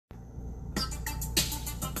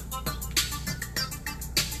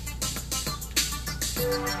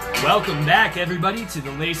Welcome back, everybody, to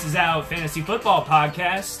the Laces Out Fantasy Football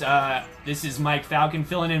Podcast. This is Mike Falcon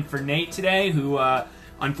filling in for Nate today, who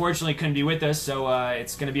unfortunately couldn't be with us, so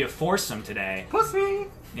it's going to be a foursome today. Pussy!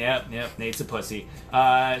 Yep, Nate's a pussy.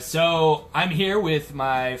 So I'm here with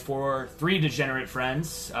my three degenerate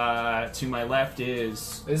friends. To my left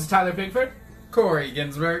is... This is Tyler Pickford, Corey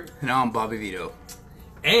Ginsberg, and I'm Bobby Vito.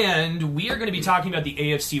 And we are going to be talking about the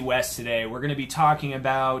AFC West today. We're going to be talking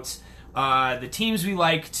about the teams we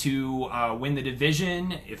like to win the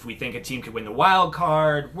division, if we think a team could win the wild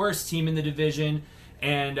card, worst team in the division,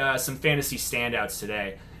 and some fantasy standouts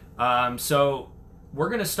today. So we're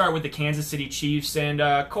going to start with the Kansas City Chiefs.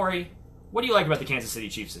 And Corey, what do you like about the Kansas City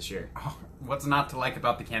Chiefs this year? Oh, what's not to like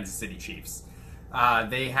about the Kansas City Chiefs?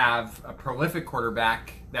 They have a prolific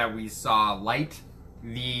quarterback that we saw light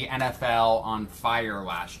the NFL on fire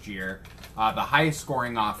last year. The highest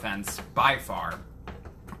scoring offense by far.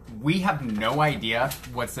 We have no idea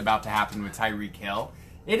what's about to happen with Tyreek Hill.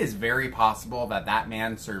 It is very possible that that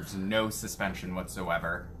man serves no suspension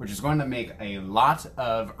whatsoever, which is going to make a lot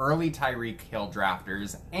of early Tyreek Hill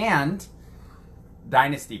drafters and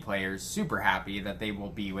dynasty players super happy that they will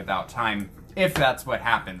be without time if that's what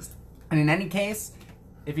happens. And in any case,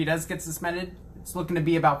 if he does get suspended, it's looking to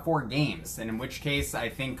be about 4 games. And in which case, I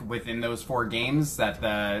think within those 4 games that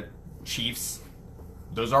the Chiefs,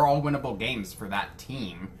 those are all winnable games for that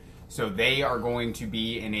team. So they are going to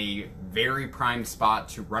be in a very prime spot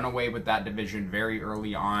to run away with that division very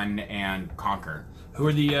early on and conquer. Who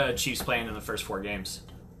are the Chiefs playing in the first 4 games?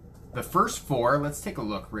 The first 4, let's take a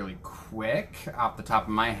look really quick off the top of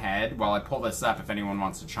my head while I pull this up if anyone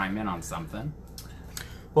wants to chime in on something.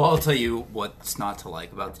 Well, I'll tell you what's not to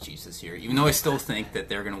like about the Chiefs this year. Even though I still think that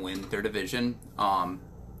they're going to win their division, and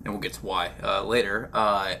we'll get to why later,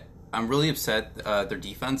 I'm really upset their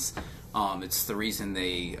defense. It's the reason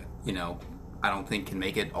they, I don't think can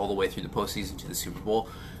make it all the way through the postseason to the Super Bowl.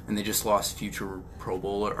 And they just lost future Pro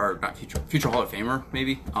Bowler, or not future Hall of Famer,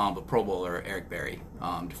 maybe, but Pro Bowler Eric Berry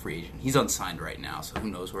to free agent. He's unsigned right now, so who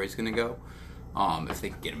knows where he's going to go. If they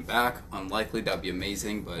could get him back, unlikely, that'd be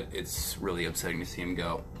amazing, but it's really upsetting to see him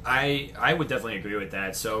go. I would definitely agree with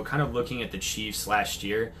that. So kind of looking at the Chiefs last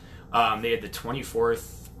year, they had the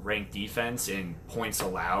 24th ranked defense in points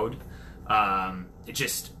allowed. It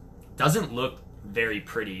just doesn't look very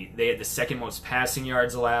pretty. They had the 2nd most passing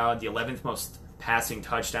yards allowed, the 11th most passing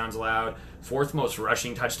touchdowns allowed, 4th most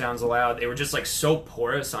rushing touchdowns allowed. They were just like so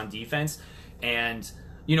porous on defense. And,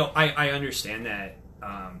 I understand that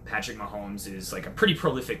Patrick Mahomes is like a pretty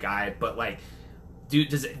prolific guy, but like, dude,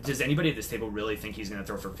 does anybody at this table really think he's going to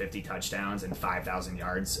throw for 50 touchdowns and 5,000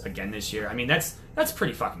 yards again this year? I mean, that's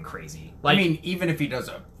pretty fucking crazy. Like, I mean, even if he does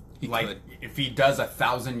if he does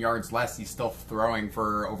 1,000 yards less, he's still throwing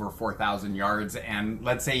for over 4,000 yards, and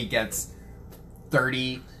let's say he gets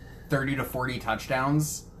 30 to 40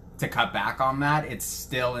 touchdowns to cut back on that, it's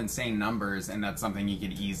still insane numbers, and that's something you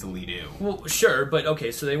could easily do. Well, sure, but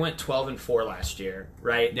okay, so they went 12-4 last year,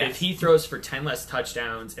 right? Yes. If he throws for 10 less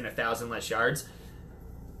touchdowns and 1,000 less yards,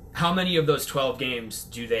 how many of those 12 games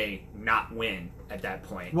do they not win at that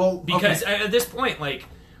point? Well, because okay. At this point, like,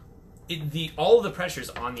 all of the pressure's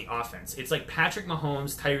on the offense. It's like Patrick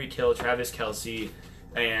Mahomes, Tyreek Hill, Travis Kelce,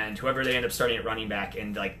 and whoever they end up starting at running back,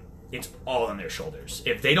 and like it's all on their shoulders.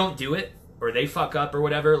 If they don't do it, or they fuck up or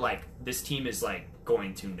whatever, like, this team is, like,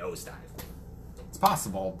 going to nosedive. It's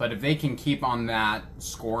possible, but if they can keep on that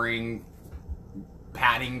scoring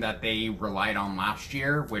padding that they relied on last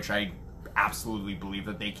year, which I absolutely believe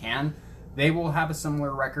that they can, they will have a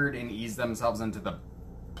similar record and ease themselves into the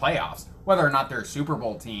playoffs. Whether or not they're a Super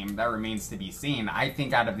Bowl team, that remains to be seen. I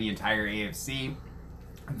think out of the entire AFC,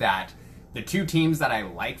 that the 2 teams that I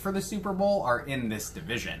like for the Super Bowl are in this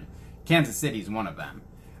division. Kansas City's one of them.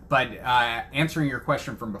 But answering your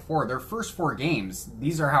question from before, their first 4 games,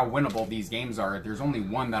 these are how winnable these games are. There's only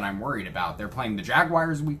one that I'm worried about. They're playing the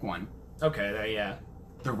Jaguars week 1. Okay, yeah.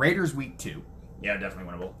 The Raiders week 2. Yeah,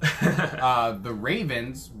 definitely winnable. The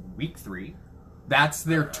Ravens week 3. That's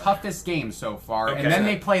their toughest game so far. Okay. And then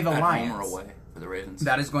they play the At Lions. home or away for the Ravens?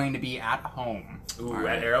 That is going to be at home. Ooh, All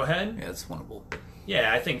right. at Arrowhead? Yeah, it's winnable.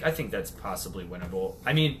 Yeah, I think that's possibly winnable.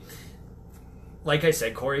 I mean, like I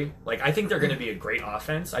said, Corey, like, I think they're going to be a great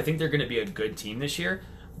offense. I think they're going to be a good team this year.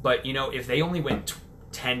 But, if they only win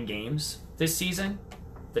 10 games this season,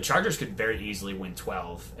 the Chargers could very easily win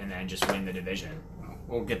 12 and then just win the division.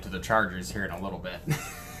 We'll get to the Chargers here in a little bit.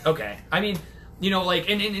 Okay. I mean, like,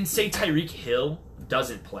 and say Tyreek Hill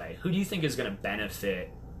doesn't play. Who do you think is going to benefit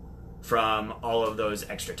from all of those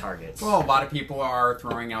extra targets? Well, a lot of people are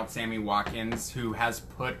throwing out Sammy Watkins, who has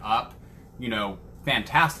put up,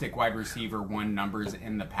 fantastic wide receiver one numbers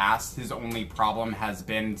in the past. His only problem has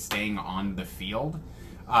been staying on the field,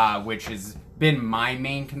 which has been my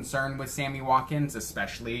main concern with Sammy Watkins,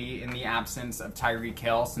 especially in the absence of Tyreek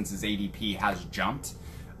Hill, since his ADP has jumped.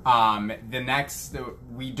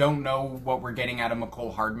 We don't know what we're getting out of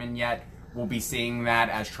McCole Hardman yet. We'll be seeing that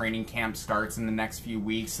as training camp starts in the next few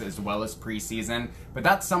weeks, as well as preseason. But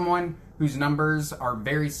that's someone whose numbers are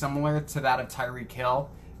very similar to that of Tyreek Hill,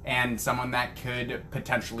 and someone that could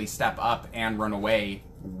potentially step up and run away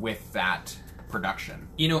with that production.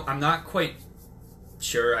 I'm not quite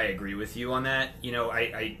sure I agree with you on that.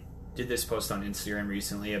 I did this post on Instagram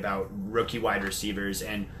recently about rookie wide receivers,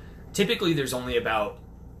 and typically there's only about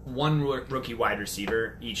one rookie wide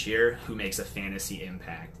receiver each year who makes a fantasy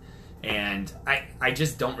impact. And I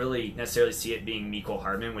just don't really necessarily see it being Mecole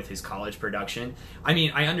Hardman with his college production. I mean,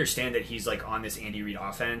 I understand that he's like on this Andy Reid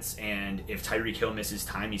offense, and if Tyreek Hill misses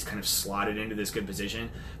time, he's kind of slotted into this good position.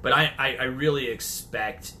 But I really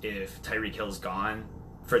expect if Tyreek Hill's gone,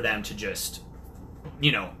 for them to just,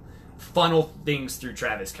 funnel things through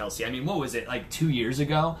Travis Kelce. I mean, what was it, like 2 years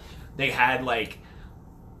ago? They had like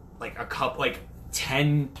a couple,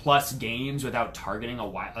 10 plus games without targeting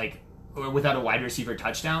without a wide receiver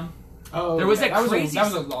touchdown. Oh, there was that crazy.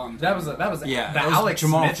 That was a long. That was Yeah, the that was Alex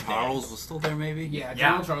Jamal Smith Charles day. was still there, maybe. Yeah,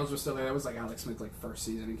 Yeah. Jamal Charles was still there. That was like Alex Smith's first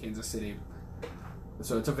season in Kansas City.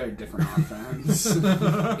 So it's a very different offense.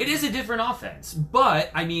 It is a different offense,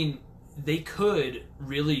 but I mean, they could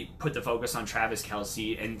really put the focus on Travis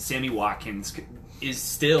Kelce, and Sammy Watkins is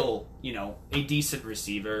still, a decent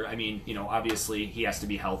receiver. I mean, obviously he has to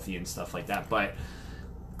be healthy and stuff like that, but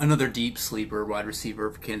Another deep sleeper wide receiver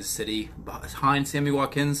for Kansas City behind Sammy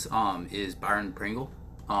Watkins is Byron Pringle.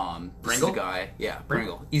 This is Pringle? a guy, yeah,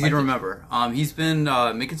 Pringle. Easy to remember. He's been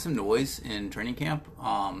making some noise in training camp.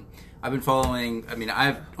 I've been following. I mean,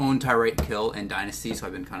 I've owned Tyreek Hill in Dynasty, so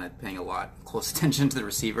I've been kind of paying a lot close attention to the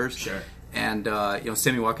receivers. Sure. And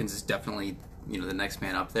Sammy Watkins is definitely the next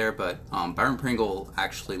man up there, but Byron Pringle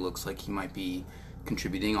actually looks like he might be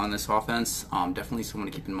contributing on this offense. Definitely someone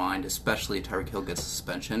to keep in mind, especially if Tyreek Hill gets a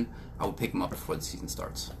suspension. I would pick him up before the season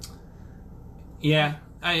starts. yeah,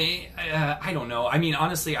 I don't know. I mean,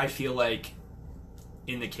 honestly, I feel like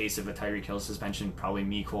in the case of a Tyreek Hill suspension, probably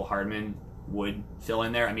Mecole Hardman would fill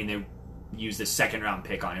in there. I mean, they used a second-round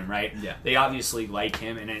pick on him, right? Yeah. They obviously like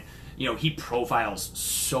him, and he profiles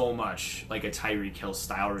so much like a Tyreek Hill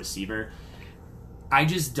style receiver. I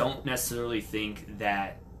just don't necessarily think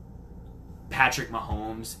that Patrick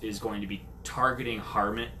Mahomes is going to be targeting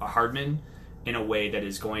Hardman in a way that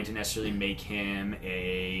is going to necessarily make him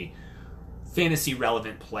a fantasy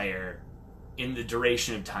relevant player in the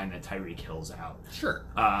duration of time that Tyreek Hill's out. Sure.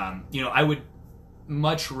 I would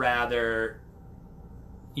much rather,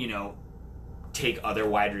 take other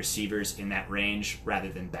wide receivers in that range rather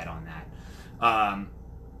than bet on that.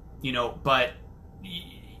 But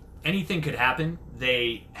anything could happen.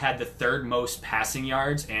 They had the third most passing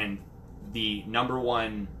yards and the number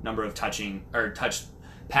one number of passing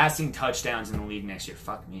touchdowns in the league next year.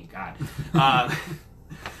 Fuck me, God.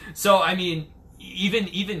 So I mean,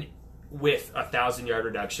 even with 1,000-yard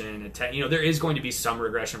reduction, there is going to be some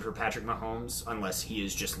regression for Patrick Mahomes unless he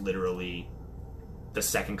is just literally the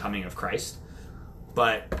second coming of Christ.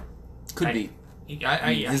 But Could be.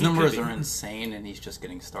 His numbers are insane, and he's just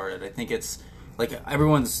getting started. I think it's like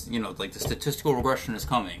everyone's, the statistical regression is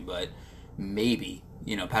coming, but maybe,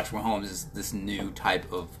 Patrick Mahomes is this new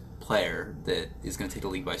type of player that is going to take the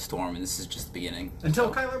league by storm, and this is just the beginning.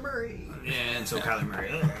 Until Kyler Murray. Yeah, and so Kyler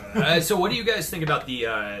Murray. So what do you guys think about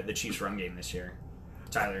the Chiefs' run game this year?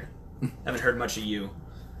 Tyler, haven't heard much of you.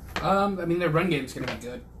 I mean, their run game's going to be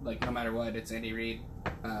good. No matter what, it's Andy Reid.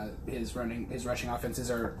 His rushing offenses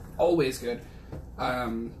are always good. I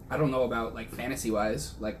don't know about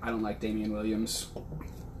fantasy-wise. I don't like Damian Williams,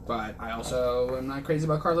 but I also am not crazy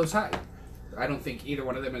about Carlos Hyde. I don't think either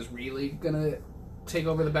one of them is really going to take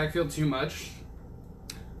over the backfield too much.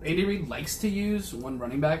 Andy Reid likes to use one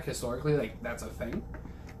running back historically, that's a thing.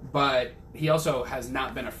 But he also has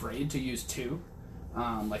not been afraid to use two.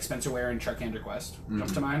 Spencer Ware and Charkander Quest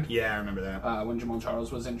jumps to mind. Yeah, I remember that. When Jamal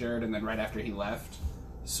Charles was injured and then right after he left.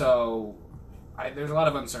 So there's a lot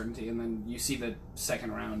of uncertainty, and then you see the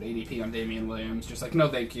second round ADP on Damian Williams, just no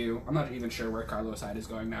thank you. I'm not even sure where Carlos Hyde is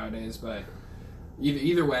going nowadays, but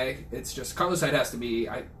either way, it's just Carlos Hyde has to be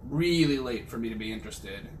really late for me to be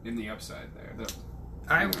interested in the upside there.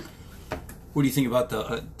 What do you think about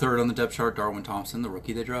the third on the depth chart, Darwin Thompson, the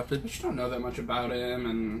rookie they drafted? I just don't know that much about him,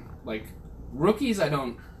 and rookies I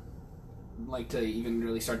don't like to even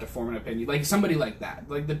really start to form an opinion. Somebody like that,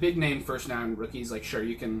 the big name first round rookies, sure,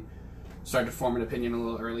 you can start to form an opinion a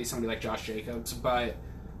little early. Somebody like Josh Jacobs, but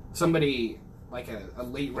somebody like a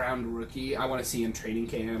late round rookie, I want to see in training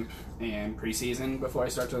camp and preseason before I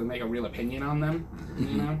start to make a real opinion on them.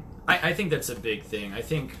 You know, I think that's a big thing. I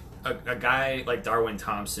think a guy like Darwin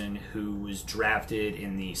Thompson, who was drafted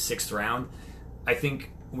in the 6th round, I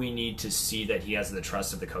think we need to see that he has the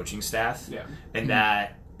trust of the coaching staff, and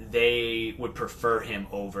that they would prefer him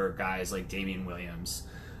over guys like Damian Williams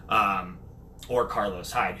or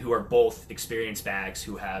Carlos Hyde, who are both experienced backs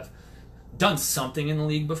who have done something in the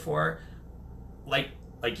league before. Like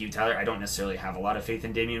you, Tyler, I don't necessarily have a lot of faith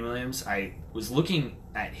in Damian Williams. I was looking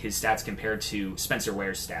at his stats compared to Spencer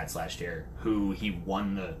Ware's stats last year, who he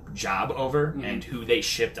won the job over and who they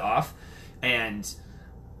shipped off. And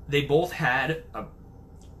they both had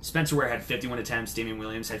Spencer Ware had 51 attempts, Damian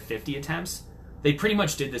Williams had 50 attempts. They pretty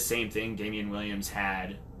much did the same thing. Damian Williams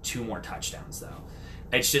had 2 more touchdowns, though.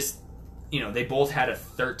 It's just, they both had a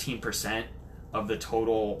 13% of the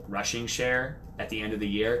total rushing share at the end of the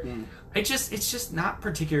year. It's just not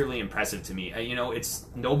particularly impressive to me. It's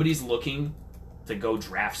nobody's looking to go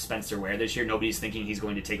draft Spencer Ware this year. Nobody's thinking he's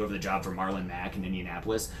going to take over the job for Marlon Mack in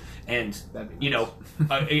Indianapolis. And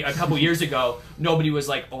a couple years ago, nobody was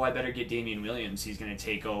like, "Oh, I better get Damian Williams. He's going to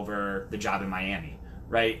take over the job in Miami."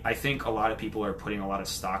 Right? I think a lot of people are putting a lot of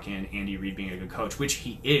stock in Andy Reid being a good coach, which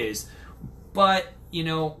he is. But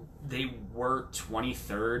they were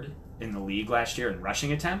 23rd in the league last year in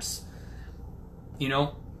rushing attempts.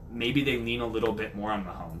 Maybe they lean a little bit more on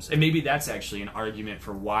Mahomes. And maybe that's actually an argument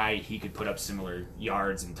for why he could put up similar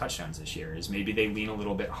yards and touchdowns this year, is maybe they lean a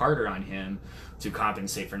little bit harder on him to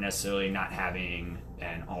compensate for necessarily not having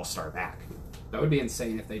an all-star back. That would be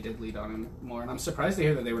insane if they did lead on him more. And I'm surprised to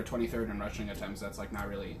hear that they were 23rd in rushing attempts. That's not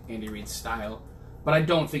really Andy Reid's style. But I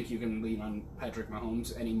don't think you can lean on Patrick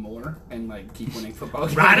Mahomes anymore and keep winning football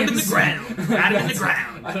games. Ride him in the ground. Ride him in the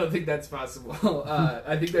ground. I don't think that's possible.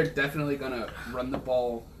 I think they're definitely going to run the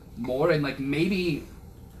ball more, and maybe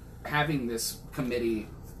having this committee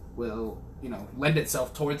will lend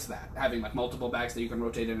itself towards that. Having multiple backs that you can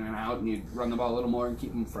rotate in and out, and you run the ball a little more and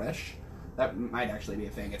keep them fresh. That might actually be a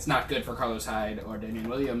thing. It's not good for Carlos Hyde or Damian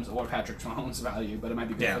Williams or Patrick Mahomes' value, but it might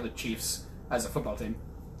be good for the Chiefs as a football team.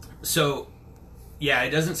 So, yeah, it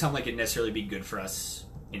doesn't sound like it'd necessarily be good for us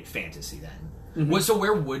in fantasy then. So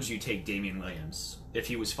where would you take Damian Williams if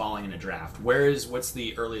he was falling in a draft? What's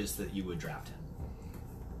the earliest that you would draft him?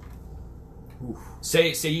 Oof.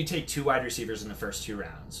 Say you take 2 wide receivers in the first 2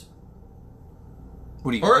 rounds.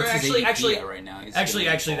 What do you? Or what's his actually, ADP right now? Actually,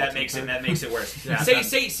 that makes it worse.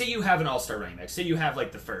 Say you have an all-star running back. Say you have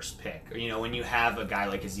the first pick, or when you have a guy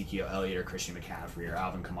like Ezekiel Elliott or Christian McCaffrey or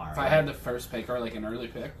Alvin Kamara. If I had the first pick or an early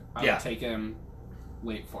pick, I would take him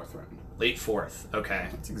late 4th round. Late 4th. Okay,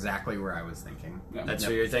 that's exactly where I was thinking. Yeah. That's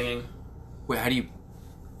what you're thinking. Wait, how do you?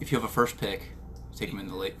 If you have a first pick, take him in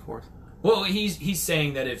the late 4th. Well, he's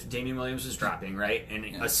saying that if Damian Williams was dropping, right, and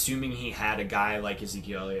assuming he had a guy like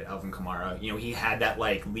Ezekiel Elliott, Alvin Kamara, he had that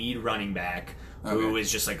lead running back who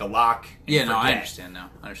is just a lock. Yeah, no, I understand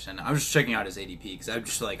now. I was just checking out his ADP because I'm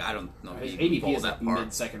just I don't know. His ADP is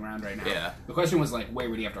mid-second round right now. Yeah. The question was where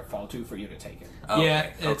would he have to fall to for you to take him?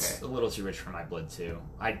 Okay. It's a little too rich for my blood too.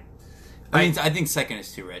 I think 2nd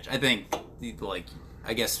is too rich. I think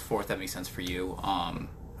I guess 4th that makes sense for you.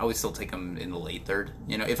 I would still take him in the late 3rd.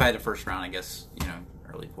 If I had a first round, I guess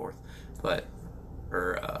early 4th. But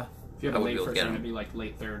if you have a late first round, it'd be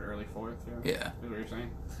late 3rd, early 4th. Yeah. Is what you're saying?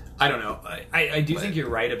 I don't know. I do think you're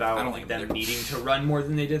right about them needing to run more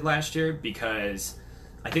than they did last year, because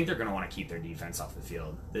I think they're going to want to keep their defense off the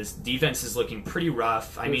field. This defense is looking pretty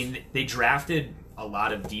rough. I mean, they drafted a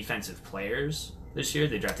lot of defensive players this year.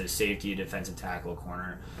 They drafted a safety, a defensive tackle, a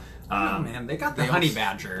corner. Man, they got the honey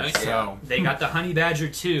badger. So they got the honey badger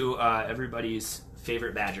too. Everybody's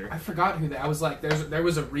favorite badger. I forgot who I was there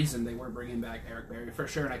was a reason they weren't bringing back Eric Berry for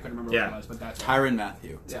sure, and I couldn't remember what it was. But that's Tyrann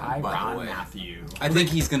Mathieu. Tyrann Mathieu. I think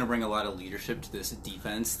he's going to bring a lot of leadership to this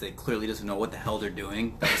defense that clearly doesn't know what the hell they're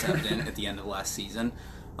doing. That was evident at the end of last season.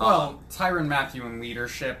 Well, Tyrann Mathieu and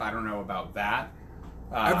leadership, I don't know about that.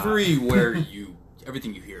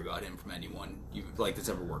 Everything you hear about him from anyone that's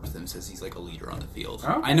ever worked with him says he's a leader on the field.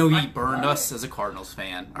 Okay. I know he burned us as a Cardinals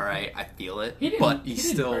fan. All right, I feel it. He didn't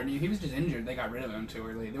burn you. He was just injured. They got rid of him too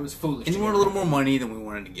early. It was foolish. And he wanted a little more money than we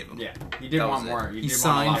wanted to give him. Yeah, he did want more. He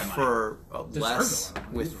signed for less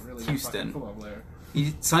with Houston.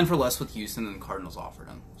 He signed for less with Houston than the Cardinals offered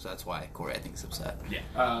him. So that's why Corey, I think, is upset.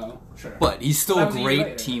 Yeah. Sure. But he's still a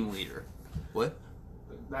great team leader. What?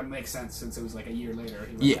 That makes sense since it was a year later.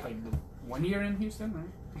 He played 1 year in Houston, right?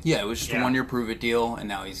 Yeah, it was just Yeah. a 1-year prove-it deal, and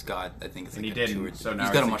now he's got, I think it's And like he a didn't, 2 or so 3. now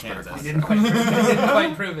He's got he's a in much better Kansas. contract. He didn't quite prove it. He didn't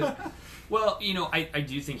quite prove it. Well, I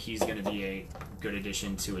do think he's going to be a good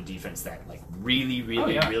addition to a defense that like really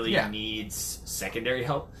Yeah. needs secondary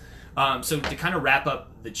help. So to kind of wrap up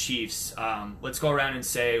the Chiefs, let's go around and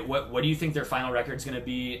say what do you think their final record's going to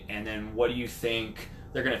be, and then what do you think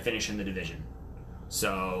they're going to finish in the division?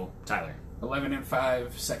 So Tyler,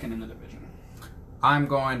 11-5, second in the division. I'm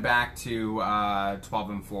going back to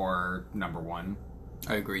 12-4, number 1.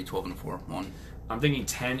 I agree, 12-4, 1. I'm thinking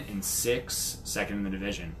 10-6, second in the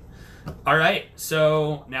division. All right,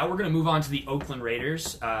 so now we're going to move on to the Oakland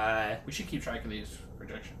Raiders. We should keep track of these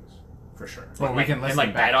projections for sure. Well, we can listen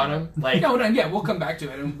and back bet on to them. Like No, yeah, we'll come back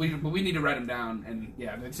to it, and we need to write them down. And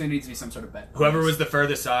yeah, there needs to be some sort of bet. whoever was the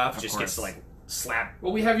furthest off Of just course. gets to like slap.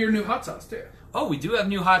 Well, we have your new hot sauce too. Oh, we do have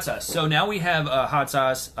new hot sauce. So now we have hot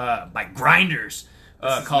sauce by Grinders.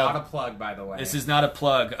 This is Called. not a plug, by the way. This is not a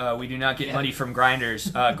plug. We do not get money from Grinders.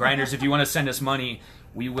 Grinders, if you want to send us money,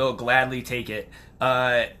 we will gladly take it.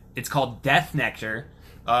 It's called Death Nectar,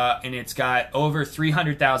 and it's got over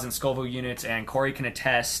 300,000 Scoville units, and Corey can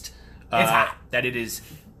attest that it is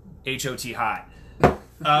HOT hot.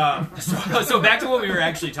 So back to what we were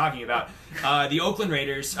actually talking about. The Oakland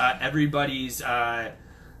Raiders, everybody's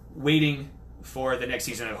waiting for the next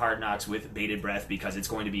season of Hard Knocks with bated breath because it's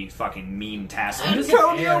going to be fucking meme-tastic.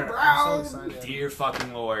 Antonio Brown! I'm so excited. Dear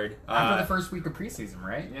fucking Lord. After the first week of preseason,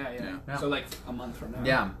 right? Yeah. So like a month from now.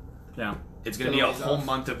 Yeah. It's going to be a Days whole off.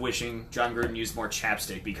 month of wishing John Gruden used more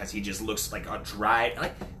chapstick because he just looks like a dry...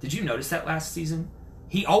 Like, did you notice that last season?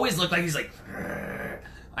 He always looked like he's like...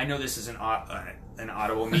 I know this is an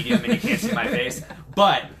audible medium and you can't see my face,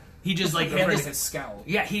 but he just like had His this... scowl.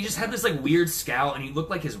 Yeah, he just had this like weird scowl and he looked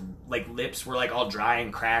like his like lips were like all dry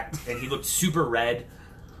and cracked and he looked super red.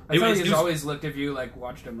 That's how it he's was- always looked. If you like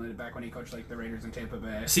watched him like, back when he coached like the Raiders in Tampa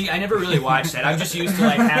Bay. See, I never really watched that. I'm just used to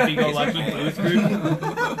like happy-go-lucky Booth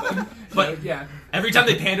Gruden. But yeah, every time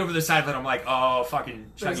they panned over the side of it, I'm like, oh,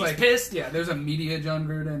 fucking there's Chucky's like pissed. Yeah, there's a media John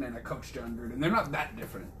Gruden and a coach John Gruden. They're not that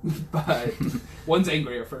different, but one's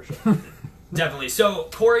angrier for sure. Definitely. So,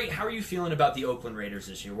 Corey, how are you feeling about the Oakland Raiders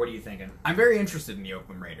this year? What are you thinking? I'm very interested in the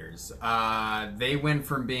Oakland Raiders. They went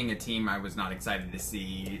from being a team I was not excited to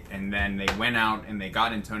see, and then they went out and they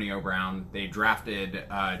got Antonio Brown. They drafted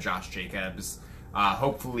Josh Jacobs,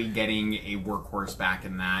 hopefully getting a workhorse back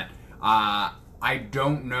in that. I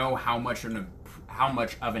don't know how much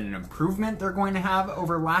of an improvement they're going to have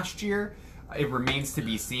over last year. It remains to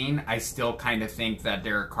be seen. I still kind of think that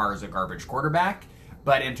Derek Carr is a garbage quarterback.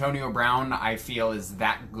 But Antonio Brown, I feel, is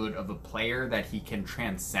that good of a player that he can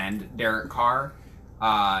transcend Derek Carr,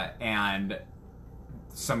 and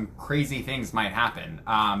some crazy things might happen.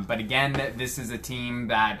 But again, this is a team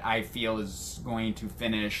that I feel is going to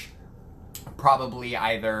finish probably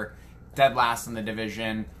either dead last in the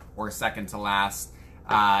division or second to last.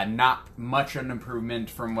 Not much an improvement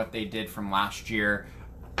from what they did from last year.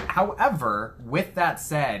 However, with that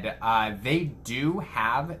said, they do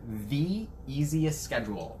have the easiest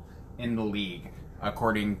schedule in the league,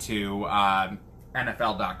 according to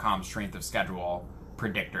NFL.com strength of schedule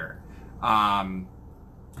predictor.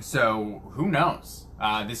 So who knows?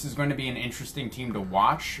 This is going to be an interesting team to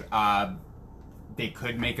watch. They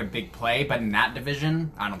could make a big play, but in that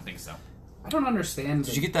division, I don't think so. I don't understand.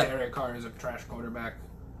 Did you get that- Derek Carr is a trash quarterback?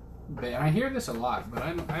 But I hear this a lot, but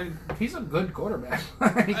he's a good quarterback.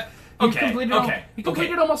 He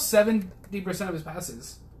completed almost 70% of his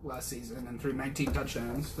passes last season and threw 19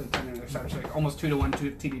 touchdowns, like 10 interceptions, like almost 2-to-1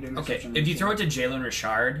 TD to Okay, interception. if you throw it to Jalen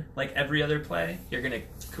Richard, like every other play, you're going to he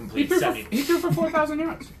complete threw, 70. he threw for 4,000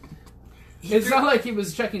 yards. It's not like he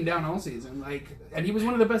was checking down all season, and he was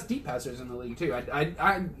one of the best deep passers in the league too.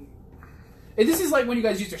 And this is like when you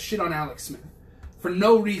guys used to shit on Alex Smith for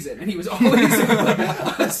no reason, and he was always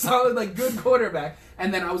a solid, good quarterback.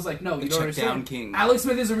 And then I was like, no, you don't check understand. down king. Alex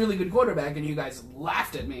Smith is a really good quarterback, and you guys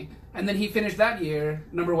laughed at me. And then he finished that year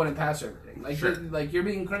 #1 in passer rating. Sure. You're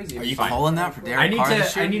being crazy. Are you Fine. calling that for I Derek need Carr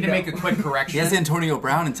this to. year? I need to make a quick He correction. has Antonio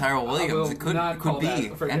Brown and Tyrell I Williams. will It could not call be.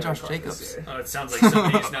 that for And Derek Josh Carr this Jacobs. year. Oh, it sounds like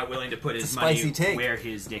somebody who's not willing to put his It's a money spicy take. where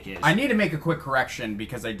his dick is. I need to make a quick correction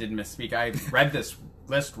because I did misspeak. I read this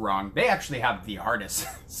list wrong. They actually have the hardest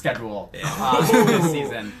schedule this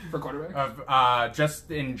season. For quarterback? Of just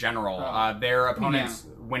in general, their opponents'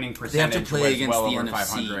 winning They have percentage to play was against well the over NFC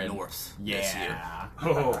 500. North this year. Yeah.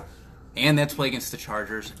 Oh, And that's play against the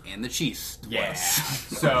Chargers and the Chiefs. Yeah.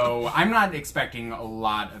 twice. So I'm not expecting a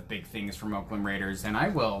lot of big things from Oakland Raiders, and I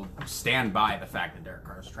will stand by the fact that Derek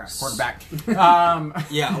Carr is trash quarterback.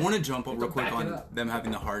 Yeah, I want to jump up real quick back it on up. them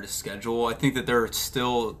having the hardest schedule. I think that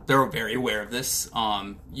they're very aware of this.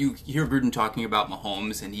 You hear Gruden talking about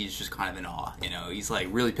Mahomes, and he's just kind of in awe. You know, he's like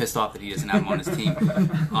really pissed off that he doesn't have him on his team.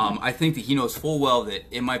 I think that he knows full well that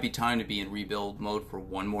it might be time to be in rebuild mode for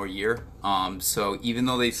one more year. So even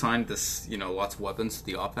though they signed this, lots of weapons to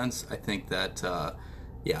the offense, I think that,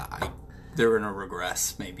 they're going to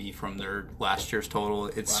regress maybe from their last year's total.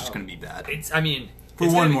 It's just going to be bad. For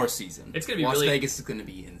one more season. It's going to be Las really, Vegas is going to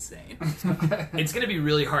be insane. It's going to be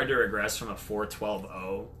really hard to regress from a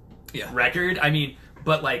 4-12-0 Yeah. record.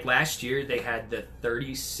 But like last year, they had the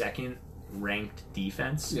 32nd ranked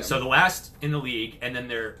defense. Yeah. So the last in the league, and then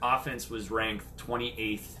their offense was ranked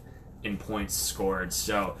 28th in points scored.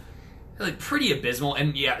 So like pretty abysmal.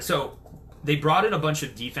 And yeah, so they brought in a bunch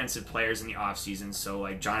of defensive players in the offseason. So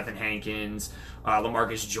like Jonathan Hankins,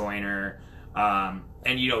 LaMarcus Joyner,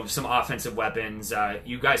 and some offensive weapons.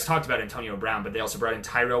 You guys talked about Antonio Brown, but they also brought in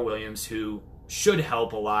Tyrell Williams, who should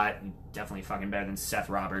help a lot. Definitely fucking better than Seth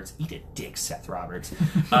Roberts. Eat a dick, Seth Roberts.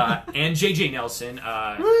 And JJ Nelson.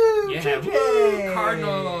 Woo, Yeah, JJ! woo,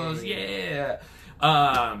 Cardinals. Yeah.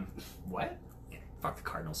 What? Yeah, fuck the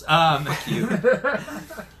Cardinals.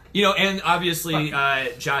 And obviously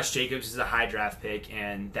Josh Jacobs is a high draft pick,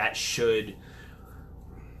 and that should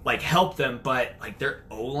like help them. But like their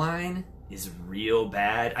O-line is real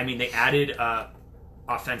bad. They added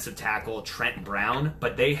offensive tackle Trent Brown,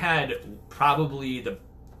 but they had probably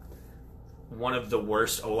one of the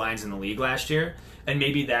worst O-lines in the league last year, and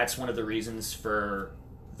maybe that's one of the reasons for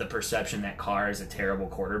the perception that Carr is a terrible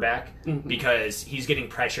quarterback, because he's getting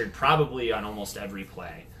pressured probably on almost every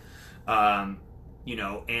play. But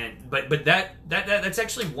that's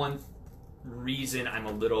actually one reason I'm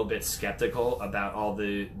a little bit skeptical about all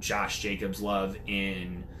the Josh Jacobs love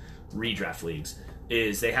in redraft leagues.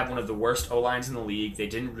 Is they have one of the worst O-lines in the league. They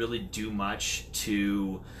didn't really do much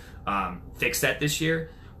to fix that this year.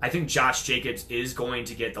 I think Josh Jacobs is going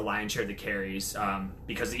to get the lion's share of the carries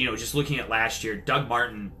because, just looking at last year, Doug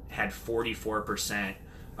Martin had 44%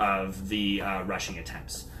 of the rushing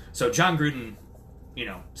attempts. So John Gruden,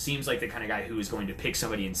 seems like the kind of guy who is going to pick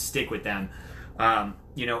somebody and stick with them. I'm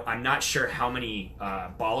not sure how many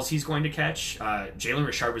balls he's going to catch. Jalen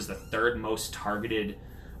Richard was the third most targeted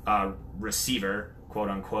receiver, quote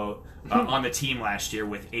unquote, on the team last year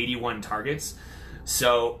with 81 targets.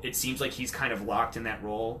 So it seems like he's kind of locked in that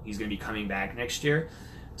role. He's going to be coming back next year.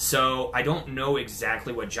 So I don't know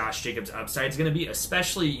exactly what Josh Jacobs' upside is going to be,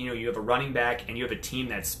 especially, you have a running back and you have a team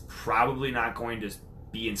that's probably not going to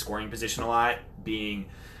be in scoring position a lot, being,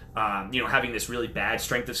 having this really bad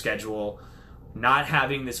strength of schedule, not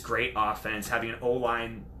having this great offense, having an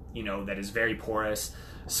O-line, that is very porous.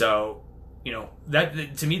 So,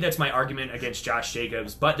 that to me, that's my argument against Josh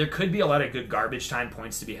Jacobs. But there could be a lot of good garbage time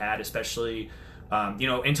points to be had, especially...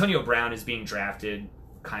 Antonio Brown is being drafted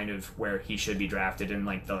kind of where he should be drafted in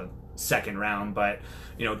like the second round, but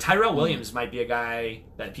Tyrell Williams might be a guy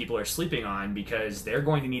that people are sleeping on because they're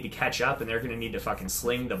going to need to catch up and they're going to need to fucking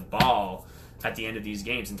sling the ball at the end of these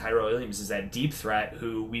games. And Tyrell Williams is that deep threat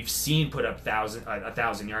who we've seen put up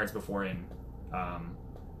 1,000 yards before in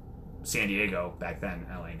San Diego back then,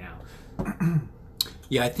 LA now.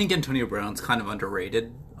 Yeah, I think Antonio Brown's kind of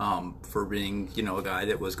underrated for being, a guy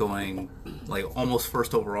that was going like almost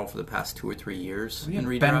first overall for the past 2 or 3 years. We have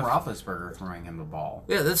in Ben redraft. Roethlisberger throwing him the ball.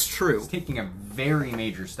 Yeah, that's true. He's taking a very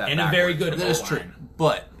major step And backwards. a very good That is O-line. true.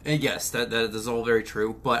 But, yes, that is all very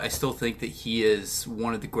true. But I still think that he is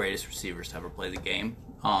one of the greatest receivers to ever play the game.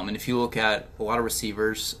 And if you look at a lot of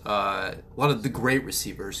receivers, a lot of the great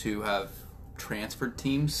receivers who have transferred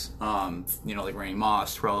teams, like Randy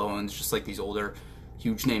Moss, Terrell Owens, just like these older,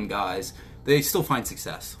 huge name guys, they still find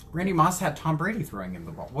success. Randy Moss had Tom Brady throwing him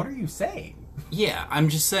the ball. What are you saying? Yeah, I'm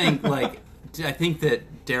just saying, I think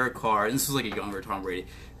that Derek Carr, and this was like a younger Tom Brady,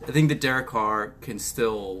 I think that Derek Carr can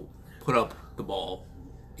still put up the ball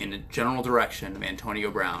in a general direction of Antonio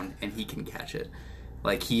Brown, and he can catch it.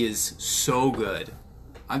 Like, he is so good.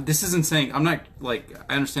 This isn't saying, I'm not, I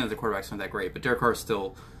understand that the quarterback's not that great, but Derek Carr is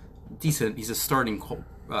still decent. He's a starting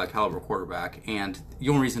caliber quarterback, and the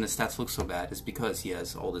only reason his stats look so bad is because he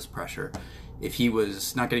has all this pressure. If he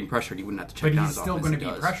was not getting pressured, he wouldn't have to check But down he's his still offense. going to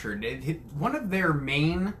He be does. pressured. One of their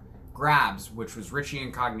main grabs, which was Richie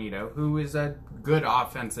Incognito, who is a good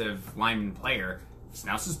offensive lineman player, is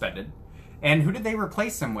now suspended. And who did they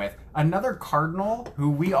replace him with? Another Cardinal who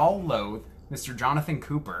we all loathe, Mr. Jonathan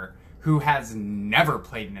Cooper, who has never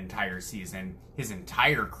played an entire season his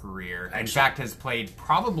entire career. In fact, has played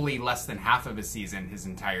probably less than half of a season his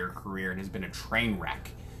entire career and has been a train wreck.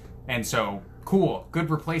 And so, cool, good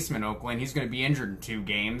replacement, Oakland. He's going to be injured in 2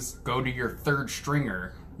 games. Go to your third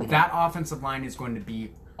stringer. That offensive line is going to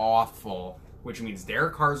be awful, which means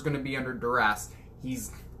Derek Carr is going to be under duress.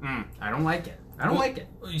 I don't like it. I don't like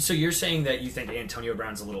it. So you're saying that you think Antonio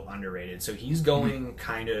Brown's a little underrated. So he's going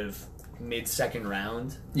kind of mid-second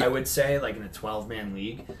round, I would say, like in a 12-man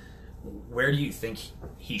league. Where do you think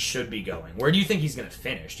he should be going? Where do you think he's going to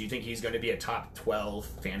finish? Do you think he's going to be a top 12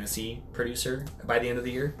 fantasy producer by the end of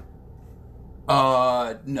the year?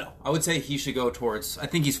 No. I would say he should go towards... I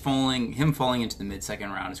think falling into the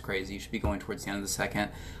mid-second round is crazy. He should be going towards the end of the second.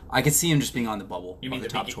 I could see him just being on the bubble. You mean the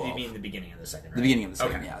top 12. You mean the beginning of the second, right? The beginning of the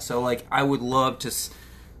second, okay. yeah. So, like, I would love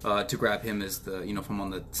to grab him as the... if I'm on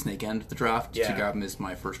the snake end of the draft, to grab him as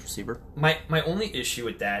my first receiver. My only issue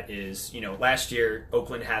with that is, last year,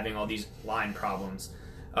 Oakland having all these line problems.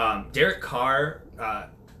 Derek Carr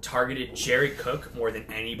targeted Jared Cook more than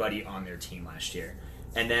anybody on their team last year.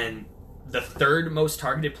 And then the third most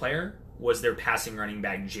targeted player was their passing running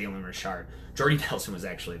back, Jalen Richard. Jordy Nelson was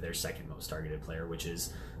actually their second most targeted player, which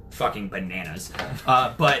is fucking bananas.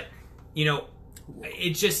 But,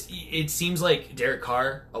 it seems like Derek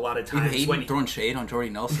Carr, a lot of times... Are you throwing shade on Jordy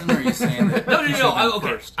Nelson, or are you saying that... No.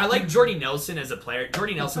 Okay. I like Jordy Nelson as a player.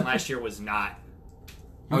 Jordy Nelson last year was not...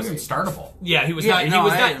 He wasn't startable. Yeah, he was not.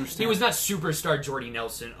 He was not superstar Jordy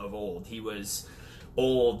Nelson of old. He was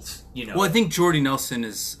old. Well, I think Jordy Nelson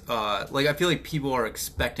is I feel like people are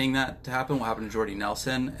expecting that to happen. What happened to Jordy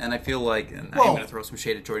Nelson? And I feel like I'm going to throw some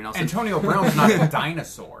shade at Jordy Nelson. Antonio Brown's not a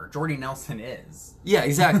dinosaur. Jordy Nelson is. Yeah,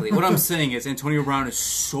 exactly. What I'm saying is Antonio Brown is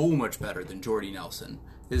so much better than Jordy Nelson.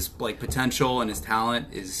 His potential and his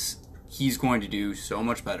talent is. He's going to do so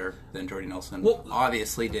much better than Jordy Nelson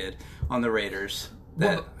obviously did on the Raiders.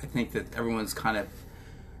 I think that everyone's kind of,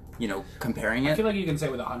 comparing it. I feel like you can say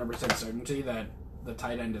with 100% certainty that the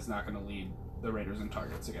tight end is not going to lead the Raiders in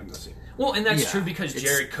targets again this year. Well, and that's true because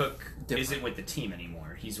Jared Cook isn't with the team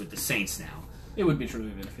anymore. He's with the Saints now. It would be true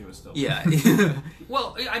even if he was still. Yeah.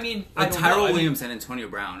 Well, I mean, Tyrell Williams and Antonio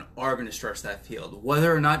Brown are going to stretch that field.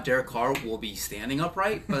 Whether or not Derek Carr will be standing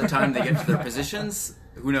upright by the time they get to their positions,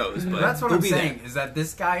 who knows? But that's what I'm saying, is that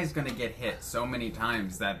this guy is going to get hit so many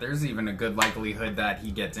times that there's even a good likelihood that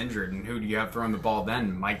he gets injured. And who do you have throwing the ball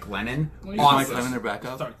then? Mike Glennon? Mike Glennon, their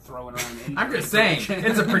backup? Start throwing around. I'm just saying,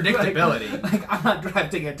 it's a predictability. I'm not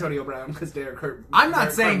drafting Antonio Brown because Derek Carr. I'm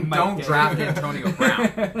not saying don't draft Antonio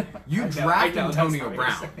Brown. You draft Antonio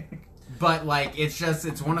Brown. But,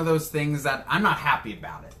 it's one of those things that I'm not happy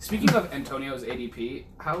about it. Speaking of Antonio's ADP,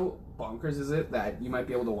 how bonkers is it that you might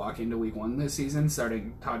be able to walk into week 1 this season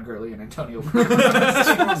starting Todd Gurley and Antonio Brown? That's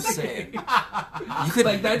what I'm saying. You could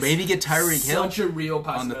maybe get Tyreek Hill such a real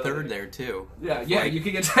on the possibility. third there, too. Yeah, you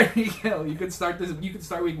could get Tyreek Hill. You could start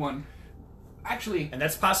week 1. Actually... And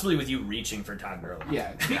that's possibly with you reaching for Todd Gurley.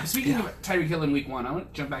 Yeah. Speaking of Tyreek Hill in week 1, I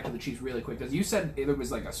want to jump back to the Chiefs really quick because you said it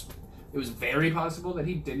was it was very possible that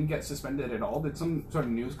he didn't get suspended at all. Did some sort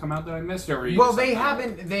of news come out that I missed? Or they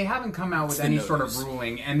haven't come out with any sort of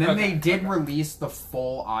ruling, and then they did release the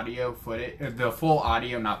full audio footage, full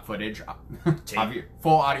audio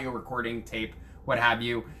recording tape, what have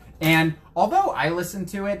you. And although I listened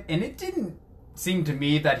to it, and it didn't seem to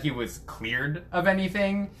me that he was cleared of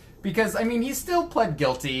anything, because he still pled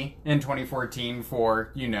guilty in 2014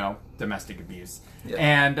 for domestic abuse,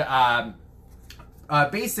 and.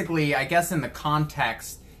 Basically, I guess in the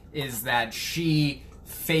context is that she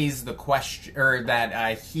phased the question, or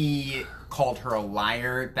that he called her a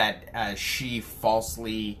liar, that she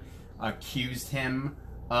falsely accused him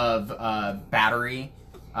of battery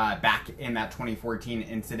back in that 2014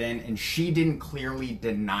 incident, and she didn't clearly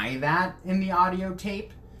deny that in the audio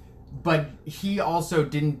tape, but he also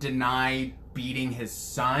didn't deny beating his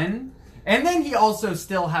son. And then he also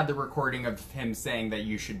still had the recording of him saying that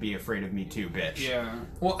you should be afraid of me too, bitch. Yeah.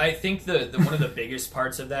 Well, I think the one of the biggest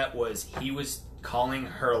parts of that was he was calling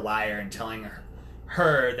her a liar and telling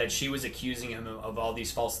her that she was accusing him of all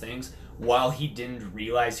these false things while he didn't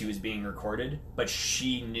realize he was being recorded, but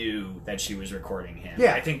she knew that she was recording him.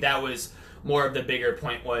 Yeah. I think that was more of the bigger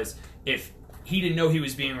point was if he didn't know he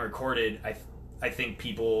was being recorded, I think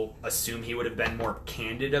people assume he would have been more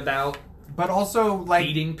candid about but also,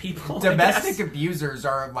 beating people. Domestic abusers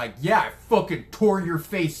are yeah, I fucking tore your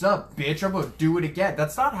face up, bitch. I'm gonna do it again.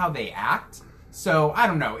 That's not how they act. So, I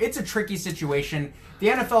don't know. It's a tricky situation. The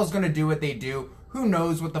NFL is gonna do what they do. Who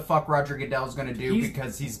knows what the fuck Roger Goodell's going to do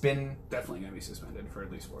because he's been definitely going to be suspended for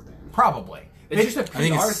at least 4 games. probably. It's just a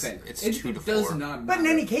think PR it's- thing. it's It 2 to does 4. not But in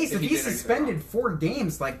matter any case, if he he's did anything suspended wrong. 4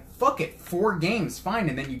 games, like, fuck it, 4 games, fine,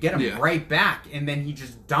 and then you get him Yeah. right back, and then he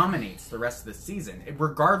just dominates the rest of the season.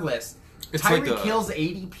 Regardless, It's like Tyreek a- Hill's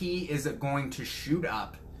ADP is going to shoot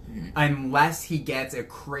up unless he gets a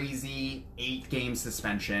crazy 8-game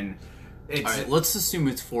suspension. It's, All right, let's assume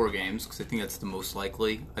it's 4 games because I think that's the most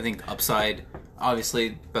likely. I think upside,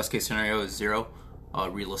 obviously, best case scenario is 0.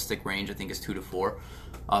 Realistic range, I think, is 2 to 4.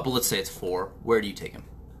 But let's say it's 4. Where do you take him?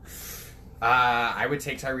 I would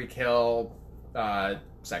take Tyreek Hill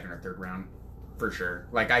second or third round for sure.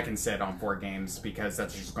 Like, I can sit on 4 games because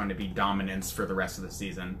that's just going to be dominance for the rest of the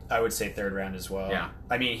season. I would say third round as well. Yeah.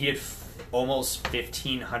 I mean, he had almost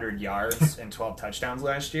 1,500 yards and 12 touchdowns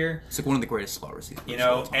last year. It's like one of the greatest slot receivers. You of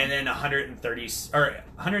all know, time. and then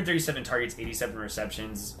 137 targets, 87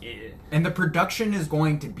 receptions. And the production is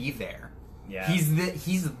going to be there. Yeah. He's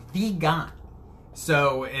the guy.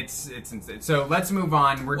 So it's insane. So let's move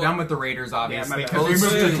on. We're done with the Raiders, obviously, Yeah, because we let's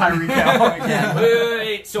moved to do- Tyreek Hill again.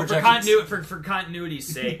 Wait. So Projections. for continuity's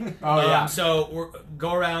sake, Yeah. So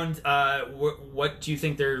go around. What do you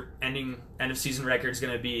think their end of season record is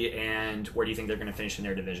going to be, and where do you think they're going to finish in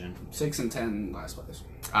their division? 6 and 10 last place.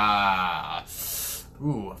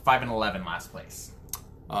 5-11 last place.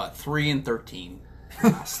 3 and 13.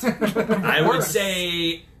 I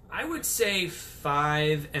would say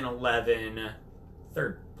 5 and 11,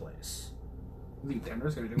 third place. I think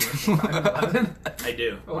Denver's going to do worse than 5 and 11. I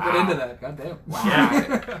do. We'll Wow. get into that. Goddamn.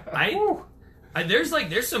 Yeah.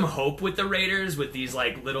 There's some hope with the Raiders with these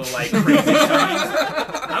like little like crazy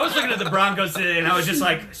signings. I was looking at the Broncos today and I was just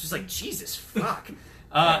like Jesus fuck.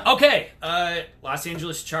 Okay, Los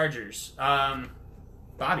Angeles Chargers.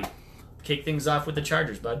 Bobby, kick things off with the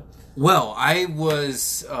Chargers, bud. Well, I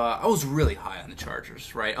was really high on the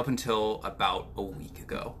Chargers, right, up until about a week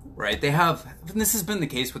ago, right? This has been the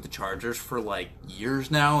case with the Chargers for like years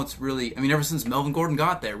now. It's really, I mean, ever since Melvin Gordon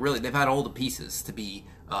got there, really, they've had all the pieces to be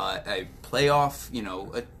a playoff,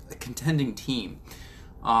 a contending team.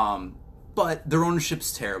 But their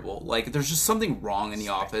ownership's terrible. Like, there's just something wrong in the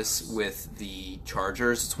office with the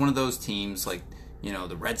Chargers. It's one of those teams, like,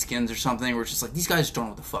 the Redskins or something, where it's just like, these guys don't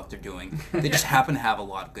know what the fuck they're doing. They just happen to have a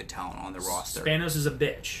lot of good talent on their roster. Spanos is a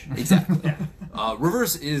bitch. Exactly.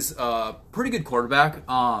 Rivers is a pretty good quarterback.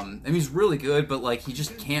 I mean, he's really good, but like he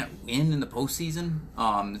just can't win in the postseason.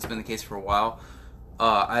 It's been the case for a while.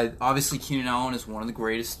 Obviously, Keenan Allen is one of the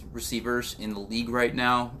greatest receivers in the league right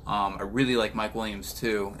now. I really like Mike Williams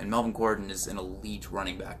too, and Melvin Gordon is an elite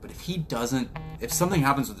running back. But if something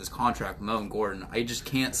happens with his contract with Melvin Gordon, I just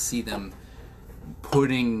can't see them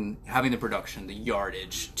having the production, the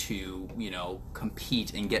yardage to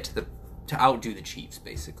compete and get to outdo the Chiefs.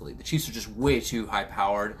 Basically, the Chiefs are just way too high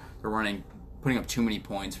powered. They're putting up too many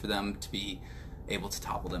points for them to be able to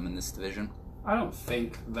topple them in this division. I don't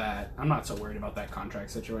think that I'm not so worried about that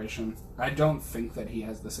contract situation. I don't think that he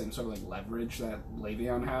has the same sort of like leverage that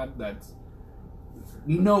Le'Veon had. That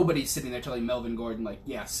nobody's sitting there telling Melvin Gordon like,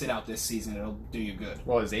 yeah, sit out this season, it'll do you good.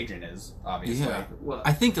 Well, his agent is, obviously. Yeah, Well,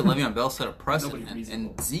 I think that Le'Veon Bell set a precedent, Nobody and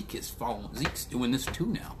reasonable. Zeke's doing this too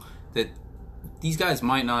now. That these guys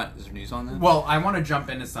might not. Is there news on that? Well, I want to jump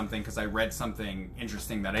into something because I read something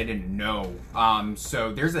interesting that I didn't know.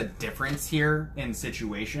 So there's a difference here in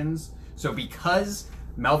situations. So because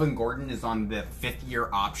Melvin Gordon is on the 5th-year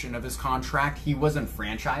option of his contract, he wasn't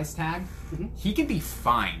franchise tagged. He can be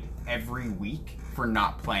fined every week for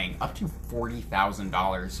not playing up to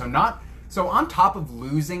 $40,000. So on top of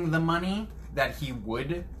losing the money that he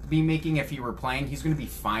would be making if he were playing, he's going to be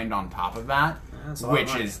fined on top of that, That's a lot of which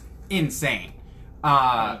money. is insane.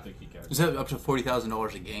 I don't think he cares. Is that up to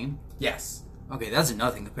 $40,000 a game? Yes. Okay, that's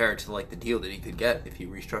nothing compared to like the deal that he could get if he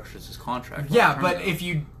restructures his contract. Yeah, long-term, but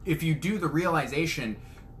though. if you do the realization,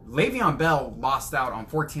 Le'Veon Bell lost out on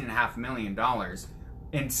 $14.5 million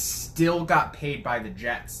and still got paid by the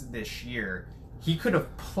Jets this year. He could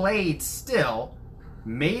have played still,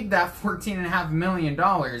 made that $14.5 million,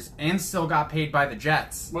 and still got paid by the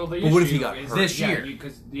Jets. Well, the But what if issue he got is hurt? This year?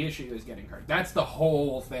 because the issue is getting hurt. That's the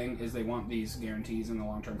whole thing. Is they want these guarantees in the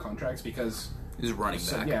long-term contracts because He's running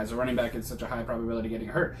back. as a running back, it's such a high probability of getting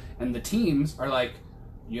hurt, and the teams are like,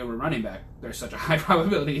 "You have a running back. There's such a high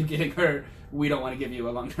probability of getting hurt. We don't want to give you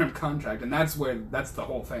a long-term contract." And that's the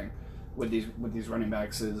whole thing with these running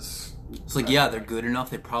backs is. It's like, yeah, they're good enough.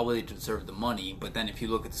 They probably deserve the money. But then if you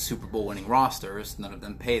look at the Super Bowl winning rosters, none of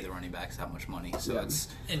them pay the running backs that much money. So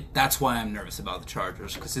Yeah. that's why I'm nervous about the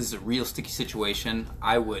Chargers, because this is a real sticky situation.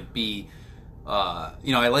 I would be, I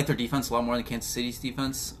like their defense a lot more than Kansas City's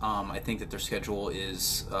defense. I think that their schedule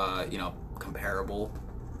is, comparable,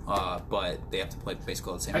 but they have to play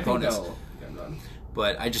basically the same I think opponents. they'll get done.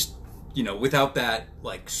 But I just, without that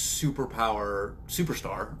like superstar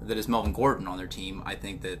that is Melvin Gordon on their team, I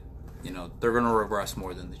think that they're going to regress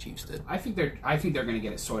more than the Chiefs did. I think they're going to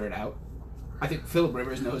get it sorted out. I think Philip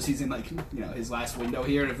Rivers knows he's in his last window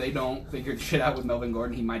here, and if they don't figure shit out with Melvin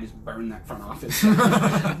Gordon, he might just burn that front office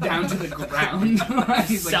down to the ground.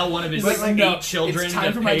 He's Sell one of his he's 8 children It's time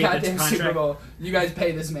to for my pay the goddamn Super contract. Bowl. You guys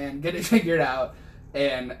pay this man. Get it figured out.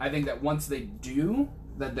 And I think that once they do,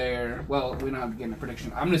 that they're we don't have to get into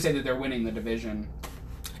prediction. I'm going to say that they're winning the division.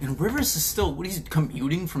 And Rivers is still, he's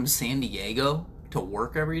commuting from San Diego to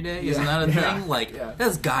work every day? Isn't that a thing? Like,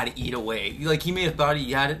 that's got to eat away. Like, he may have thought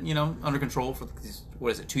he had it, under control for,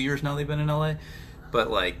 2 years now they've been in LA?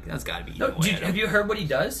 But, like, that's got to be eating away. Have you heard what he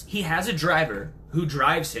does? He has a driver who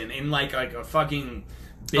drives him in, like a fucking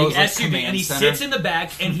big like SUV, and he center? sits in the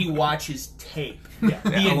back, and he watches tape. The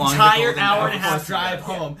Along the entire Golden hour Path. and a half Of course he drive does,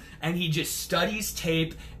 home, and he just studies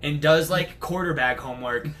tape and does, like, quarterback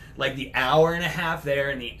homework, like the hour and a half there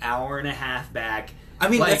and the hour and a half back. I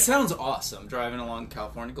mean, like, that sounds awesome, driving along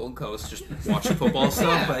California Gold Coast, just watching football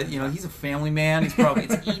stuff, but, he's a family man. He's probably,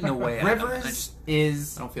 it's eating away at him. Rivers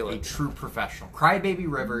is I don't feel a it. true professional.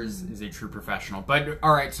 Crybaby Rivers is a true professional. But,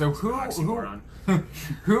 all right, so who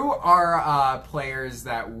are players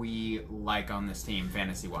that we like on this team,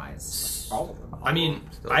 fantasy-wise? All of them. I mean,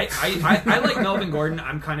 I like Melvin Gordon.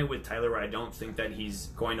 I'm kind of with Tyler where I don't think that he's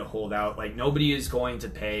going to hold out. Like, nobody is going to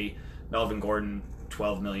pay Melvin Gordon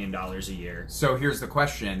 $12 million a year. So here's the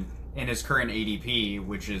question. In his current ADP,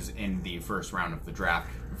 which is in the first round of the draft,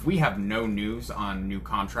 if we have no news on new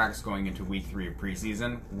contracts going into week 3 of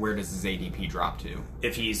preseason, where does his ADP drop to?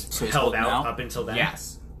 If he's So he's held holding out out? up until then?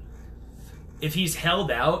 Yes. If he's held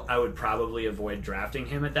out, I would probably avoid drafting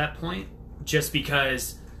him at that point. Just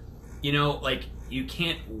because, like, you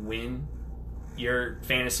can't win your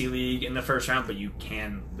fantasy league in the first round, but you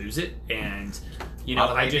can lose it. And, All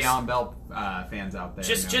the I just... Le'Veon Bell fans out there.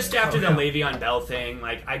 Just know after the that. Le'Veon Bell thing,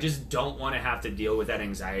 like, I just don't want to have to deal with that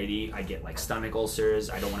anxiety. I get, like, stomach ulcers.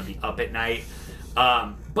 I don't want to be up at night.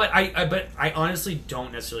 But I honestly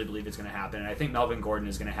don't necessarily believe it's going to happen. And I think Melvin Gordon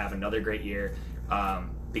is going to have another great year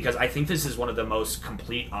because I think this is one of the most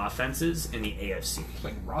complete offenses in the AFC.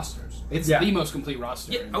 Like rosters. It's Yeah. the most complete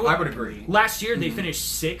roster. Yeah, I would agree. Last year, they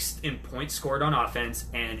finished 6th in points scored on offense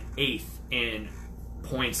and 8th in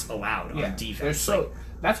points allowed on defense.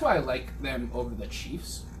 That's why I like them over the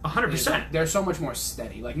Chiefs. 100%. They're so much more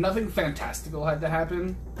steady. Like, nothing fantastical had to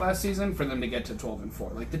happen last season for them to get to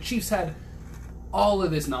 12-4. Like, the Chiefs had all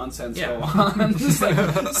of this nonsense go on. Just like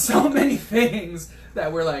so many things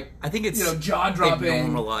that were like, I think it's jaw dropping. They've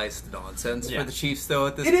normalized nonsense for the Chiefs, though.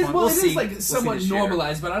 At this It is point, well, we'll it see. is like We'll see somewhat this year.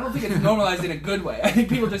 normalized, but I don't think it's normalized in a good way. I think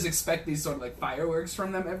people just expect these sort of like fireworks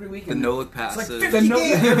from them every week. The no-look passes.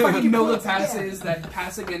 The fucking no-look passes, that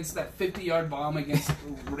pass against that 50-yard bomb against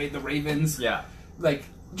the Ravens. Yeah. Like,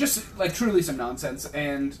 just like truly some nonsense,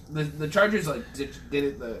 and the Chargers like did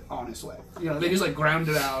it the honest way. They just like ground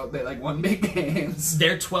it out. They like won big games.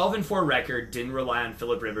 Their 12-4 record didn't rely on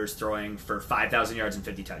Phillip Rivers throwing for 5,000 yards and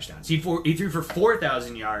 50 touchdowns. He threw for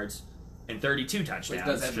 4,000 yards and 32 touchdowns.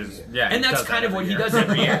 does every year. Yeah, and that's kind of what he does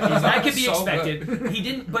every year. That could be So expected. good.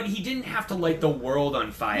 He didn't have to light the world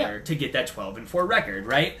on fire to get that 12-4 record,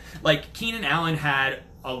 right? Like, Keenan Allen had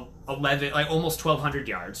 11, like almost 1,200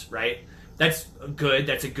 yards, right? That's good.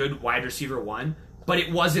 That's a good wide receiver one. But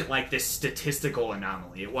it wasn't like this statistical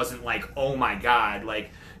anomaly. It wasn't like, oh my God, like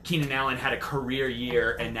Keenan Allen had a career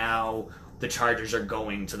year and now the Chargers are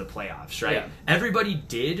going to the playoffs, right? Yeah. Everybody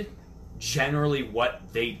did generally what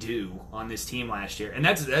they do on this team last year. And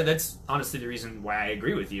that's honestly the reason why I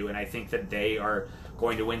agree with you. And I think that they are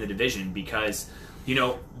going to win the division because,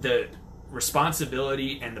 the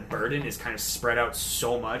responsibility and the burden is kind of spread out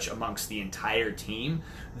so much amongst the entire team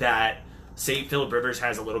that say Phillip Rivers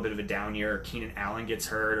has a little bit of a down year, or Keenan Allen gets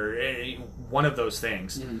hurt, or one of those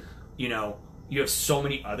things, you have so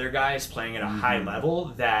many other guys playing at a high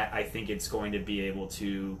level that I think it's going to be able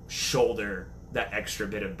to shoulder that extra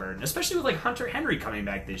bit of burden, especially with like Hunter Henry coming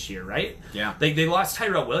back this year, right? Yeah. They lost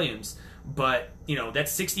Tyrell Williams, but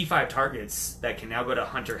that's 65 targets that can now go to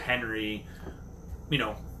Hunter Henry,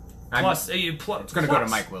 plus It's going to go to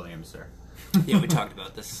Mike Williams, sir. Yeah, we talked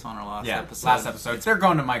about this on our last episode. Last episode. They're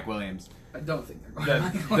going to Mike Williams. I don't think they're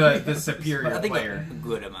going. The superior I think player. a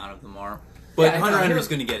good amount of them are. But Yeah, Hunter I Henry's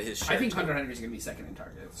going to get his share. I think too. Hunter Henry's going to be second in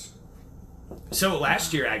targets. So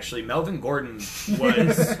last year, actually, Melvin Gordon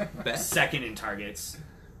was second in targets,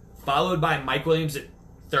 followed by Mike Williams at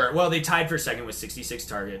third. Well, they tied for second with 66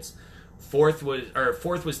 targets. Fourth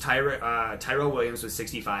was Tyrell Williams with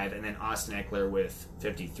 65, and then Austin Eckler with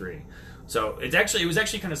 53. So it was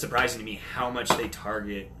actually kind of surprising to me how much they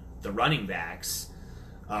target the running backs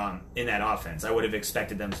in that offense. I would have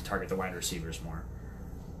expected them to target the wide receivers more.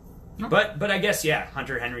 But I guess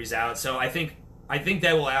Hunter Henry's out, so I think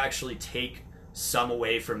that will actually take some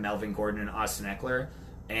away from Melvin Gordon and Austin Eckler,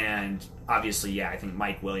 and obviously I think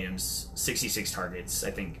Mike Williams 66 targets.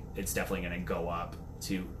 I think it's definitely going to go up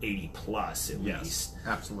to 80 plus at least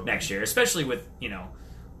absolutely next year, especially with they're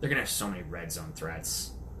going to have so many red zone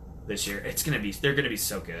threats this year. They're going to be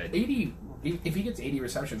so good. 80. If he gets 80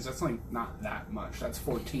 receptions, that's like not that much. That's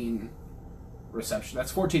 14 receptions.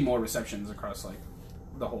 That's 14 more receptions across like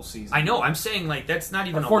the whole season. I know. I'm saying like that's not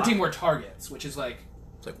even or 14 a lot. more targets, which is like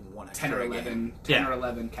It's like 1 10 or 11, 10 or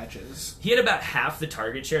 11 catches. He had about half the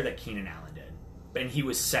target share that Keenan Allen did, and he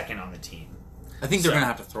was second on the team. I think they're going to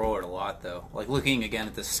have to throw it a lot, though. Like, looking again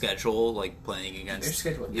at the schedule, like, playing against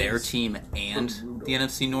their team and the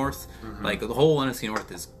NFC North, like, the whole NFC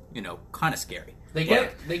North is, kind of scary. They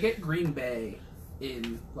get Green Bay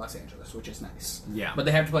in Los Angeles, which is nice. Yeah. But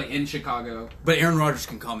they have to play in Chicago. But Aaron Rodgers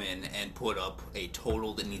can come in and put up a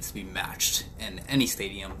total that needs to be matched in any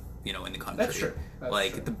stadium, in the country. That's true. That's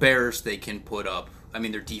true. The Bears, they can put up... I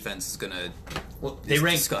mean, their defense is going to... Well, they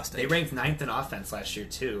ranked disgusting. They ranked 9th in offense last year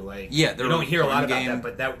too. Like, yeah, you don't hear a lot about that,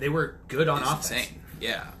 but they were good on offense. Insane.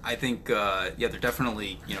 Yeah, I think they're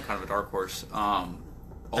definitely kind of a dark horse. All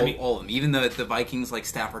of them, even the Vikings, like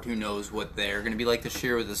Stafford, who knows what they're going to be like this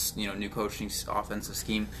year with this new coaching offensive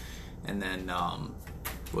scheme, and then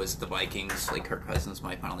was the Vikings like Kirk Cousins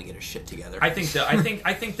might finally get his shit together. I think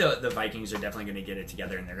the Vikings are definitely going to get it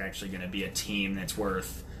together, and they're actually going to be a team that's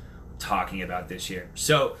worth talking about this year.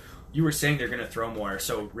 So you were saying they're going to throw more.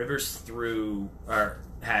 So Rivers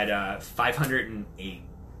had 508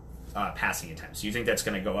 passing attempts. Do you think that's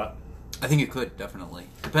going to go up? I think it could, definitely.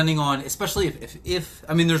 Depending on, especially if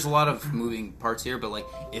I mean, there's a lot of moving parts here, but like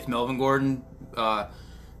if Melvin Gordon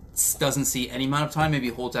doesn't see any amount of time, maybe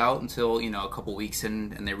holds out until a couple weeks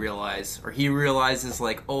in, and he realizes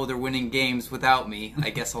like, oh, they're winning games without me. I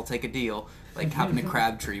guess I'll take a deal. Like happened to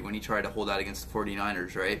Crabtree when he tried to hold out against the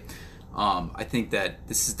 49ers, right? I think that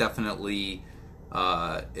this is definitely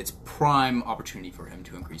it's prime opportunity for him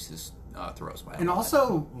to increase his throws by. And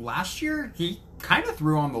also, last year, he kind of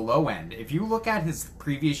threw on the low end. If you look at his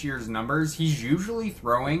previous year's numbers, he's usually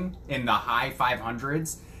throwing in the high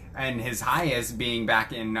 500s, and his highest being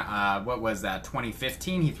back in,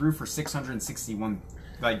 2015, he threw for 661,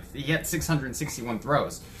 he had 661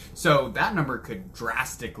 throws. So that number could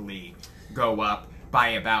drastically go up by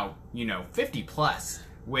about, 50 plus,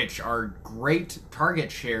 which are great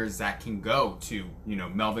target shares that can go to,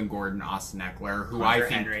 Melvin Gordon, Austin Eckler,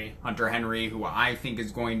 Hunter Henry, who I think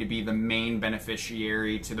is going to be the main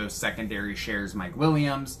beneficiary to those secondary shares, Mike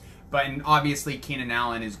Williams. But obviously, Keenan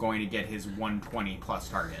Allen is going to get his 120 plus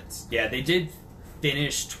targets. Yeah, they did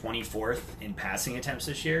finish 24th in passing attempts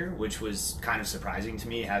this year, which was kind of surprising to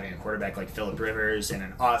me, having a quarterback like Phillip Rivers and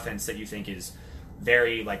an offense that you think is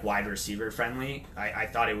very like wide receiver friendly. I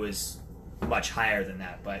thought it was much higher than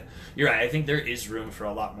that, but you're right. I think there is room for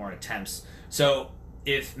a lot more attempts. So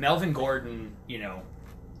if Melvin Gordon,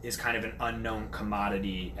 is kind of an unknown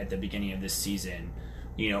commodity at the beginning of this season,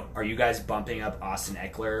 are you guys bumping up Austin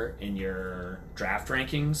Eckler in your draft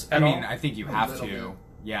rankings at all? I think you have to.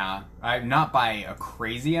 Yeah, not by a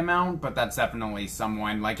crazy amount, but that's definitely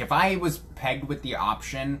someone. Like, if I was pegged with the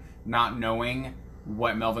option, not knowing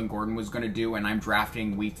what Melvin Gordon was going to do, and I'm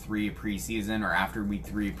drafting week 3 of preseason or after week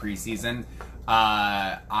 3 of preseason,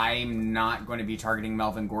 I'm not going to be targeting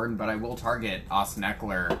Melvin Gordon, but I will target Austin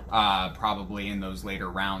Eckler probably in those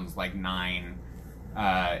later rounds, like 8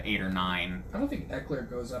 or 9. I don't think Eckler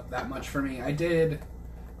goes up that much for me. I did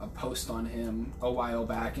a post on him a while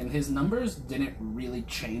back, and his numbers didn't really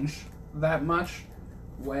change that much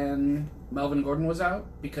when Melvin Gordon was out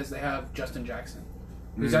because they have Justin Jackson,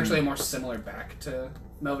 who's actually a more similar back to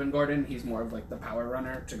Melvin Gordon. He's more of like the power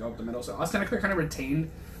runner to go up the middle. So Austin Eckler kind of retained,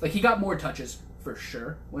 like he got more touches for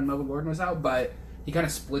sure when Melvin Gordon was out, but he kind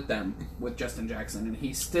of split them with Justin Jackson, and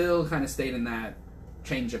he still kind of stayed in that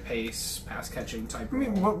change of pace, pass catching type. I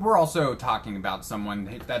mean, we're also talking about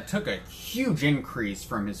someone that took a huge increase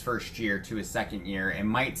from his first year to his second year and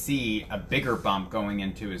might see a bigger bump going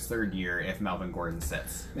into his third year if Melvin Gordon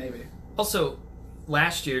sits. Maybe. Also,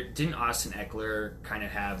 last year, didn't Austin Eckler kind of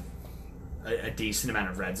have a decent amount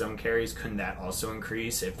of red zone carries? Couldn't that also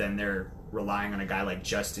increase if then they're relying on a guy like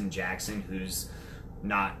Justin Jackson, who's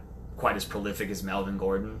not quite as prolific as Melvin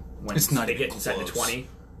Gordon when they get inside the 20?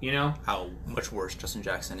 How much worse Justin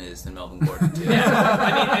Jackson is than Melvin Gordon.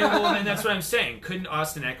 Yeah, and that's what I'm saying. Couldn't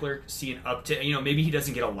Austin Eckler see an uptick? Maybe he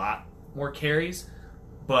doesn't get a lot more carries,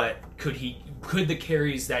 but could the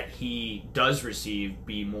carries that he does receive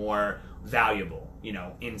be more valuable,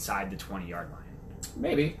 inside the 20-yard line?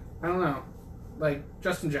 Maybe. I don't know. Like,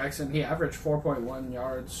 Justin Jackson, he averaged 4.1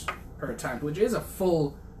 yards per attempt, which is a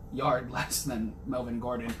full yard less than Melvin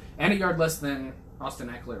Gordon, and a yard less than Austin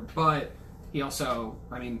Eckler. But he also,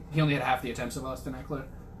 he only had half the attempts of Austin Eckler.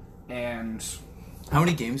 And how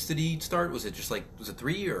many games did he start? Was it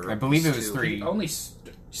 3 or? I believe it was two? 3. he only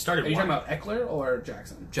Started Are you one. talking about Eckler or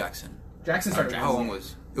Jackson? Jackson. Jackson started How long one game.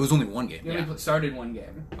 was? It was only one game. He only started one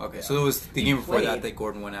game. Okay, so it was the game before played. that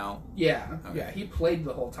Gordon went out. Yeah, Okay. yeah. He played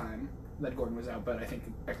the whole time that Gordon was out, but I think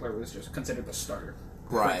Eckler was just considered the starter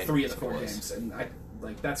for Right. 3 of the so 4 it was. games, and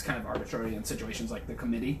that's kind of arbitrary in situations like the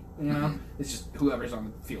committee. It's just whoever's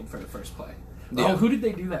on the field for the first play. Yeah. Oh, who did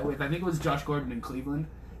they do that with? I think it was Josh Gordon in Cleveland.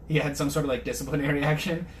 He had some sort of disciplinary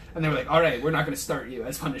action, and they were like, "All right, we're not going to start you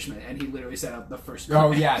as punishment," and he literally set up the first. Oh,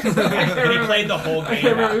 play. yeah. He played the whole I can't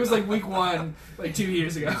game. remember. It was week 1, 2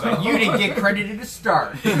 years ago. You didn't get credited to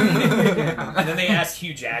start. And then they asked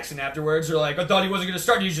Hugh Jackson afterwards. They're like, "I thought he wasn't going to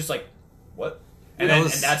start." And he's just like, "What?" And, Yeah, then, it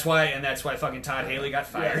was- and that's why fucking Todd Haley got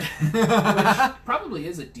fired. Which probably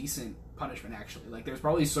is a decent punishment, actually. There's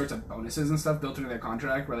probably sorts of bonuses and stuff built into their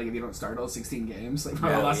contract where, if you don't start all 16 games, probably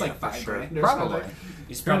Yeah, lost yeah, for $5 sure. grand or Probably. something.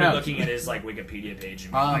 He's probably knows? looking at his Wikipedia page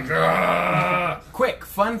and being like, "Ugh." Quick,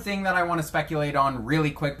 fun thing that I want to speculate on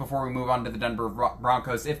really quick before we move on to the Denver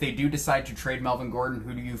Broncos. If they do decide to trade Melvin Gordon,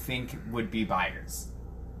 who do you think would be buyers?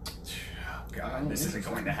 God, this isn't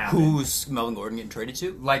going to happen. Who's Melvin Gordon getting traded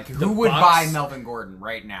to? Who would Bucks? buy Melvin Gordon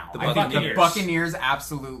right now? The I think the Buccaneers. Buccaneers,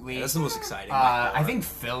 absolutely. Yeah, that's the most exciting. I think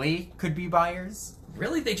Philly could be buyers.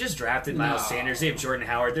 Really? They just drafted Miles No. Sanders. They have Jordan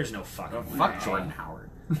Howard. There's no fucking way. Fuck Jordan Howard.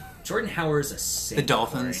 Jordan Howard is a saint. The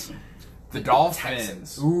Dolphins. The Dolphins.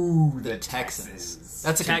 Texans. Ooh, the Texans. Texans.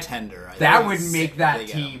 That's a Tex- contender. I That think. would Sick make that they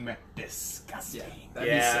get team him. disgusting. That'd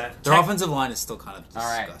be Yeah. sick. Their offensive line is still kind of All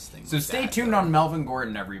right. disgusting. So stay Bad, tuned but- on Melvin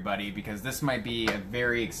Gordon, everybody, because this might be a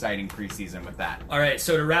very exciting preseason with that. All right,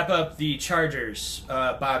 so to wrap up the Chargers,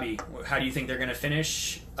 Bobby, how do you think they're going to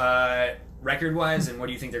finish record-wise, and what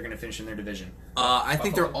do you think they're going to finish in their division? I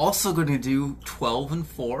think they're also going to do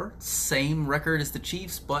 12-4, same record as the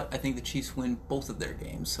Chiefs, but I think the Chiefs win both of their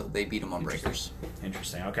games, so they beat them on breakers.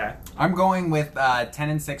 Interesting. Okay. I'm going with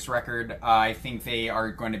 10-6 record. I think they are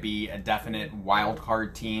going to be a definite wild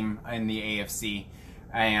card team in the AFC,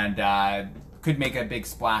 and could make a big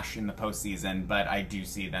splash in the postseason. But I do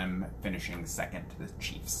see them finishing second to the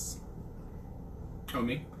Chiefs. Oh,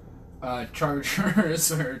 me?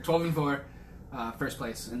 Chargers are 12-4, first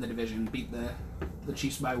place in the division. Beat the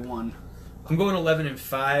Chiefs by 1. I'm going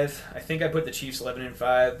 11-5. I think I put the Chiefs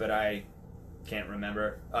 11-5, but I can't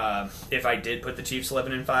remember. If I did put the Chiefs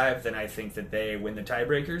 11-5, then I think that they win the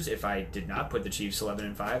tiebreakers. If I did not put the Chiefs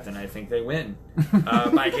 11-5, then I think they win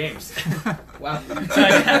my games. Wow.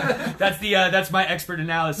 That's my expert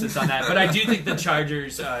analysis on that. But I do think the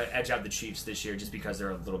Chargers edge out the Chiefs this year, just because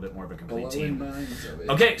they're a little bit more of a complete team.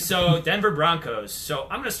 Okay, so Denver Broncos. So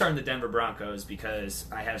I'm going to start in the Denver Broncos because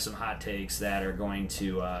I have some hot takes that are going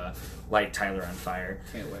to light Tyler on fire.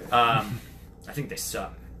 Can't wait. I think they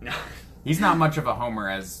suck. No. He's not much of a homer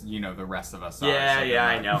as the rest of us are. Yeah,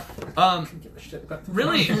 I know. Give a shit about the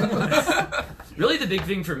Really, Broncos. really, the big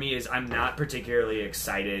thing for me is I'm not particularly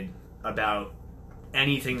excited about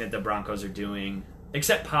anything that the Broncos are doing,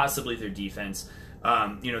 except possibly their defense.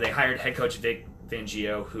 They hired head coach Vic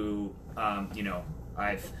Fangio, who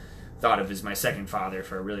I've thought of as my second father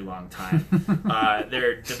for a really long time.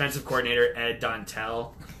 Their defensive coordinator Ed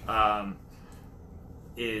Dontel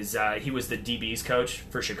he was the DB's coach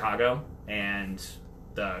for Chicago, and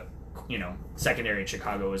the secondary in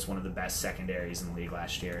Chicago was one of the best secondaries in the league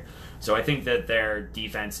last year. So I think that their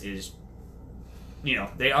defense is,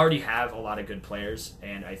 they already have a lot of good players,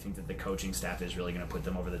 and I think that the coaching staff is really going to put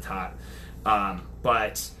them over the top.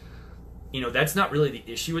 But that's not really the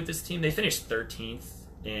issue with this team. They finished 13th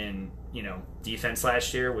in defense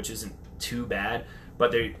last year, which isn't too bad.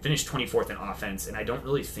 But they finished 24th in offense, and I don't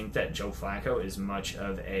really think that Joe Flacco is much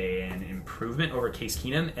of an improvement over Case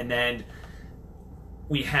Keenum. And then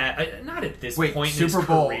we had not at this point in his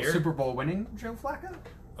career, Super Bowl winning Joe Flacco.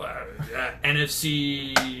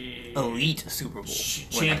 NFC Elite Super Bowl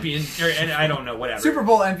champion, and I don't know, whatever. Super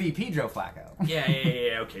Bowl MVP Joe Flacco.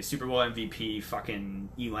 Yeah. Okay, Super Bowl MVP, fucking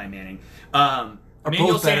Eli Manning. Are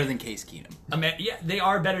Emmanuel both better San- than Case Keenum. Yeah, they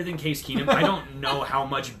are better than Case Keenum. I don't know how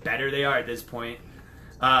much better they are at this point.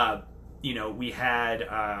 We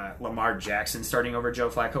had Lamar Jackson starting over Joe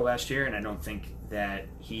Flacco last year, and I don't think that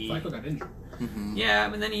he. Flacco got injured.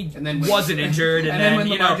 Yeah, and then he And then wasn't injured, and, then when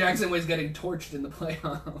you Lamar know, Jackson was getting torched in the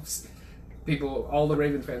playoffs. all the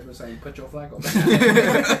Ravens fans were saying, "Put Joe Flacco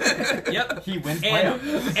back." Yep. He wins And,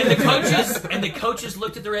 playoffs. and the coaches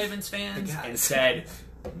looked at the Ravens fans and said,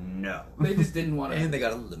 "No." They just didn't want to. And they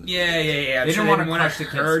got eliminated. Yeah. They I'm didn't sure wanna wanna crush the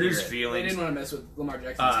kid's hurt his spirit. They feelings. didn't want to mess with Lamar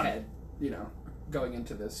Jackson's head, going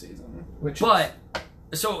into this season. But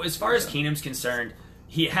so as far as Keenum's concerned,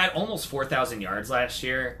 he had almost 4,000 yards last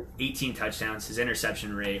year, 18 touchdowns. His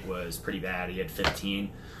interception rate was pretty bad. He had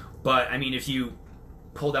 15. But I mean, if you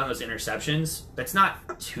pull down those interceptions, that's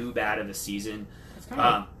not too bad of a season. It's kind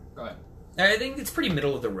of. Go ahead. I think it's pretty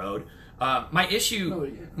middle of the road. My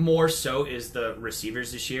issue more so is the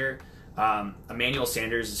receivers this year. Emmanuel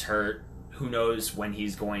Sanders is hurt. Who knows when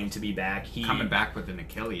he's going to be back? Coming back with an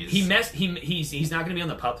Achilles. He's not going to be on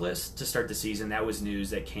the PUP list to start the season. That was news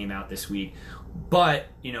that came out this week. But,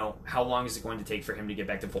 how long is it going to take for him to get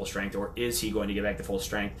back to full strength, or is he going to get back to full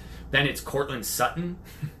strength? Then it's Cortland Sutton,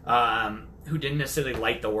 who didn't necessarily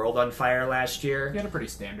light the world on fire last year. He had a pretty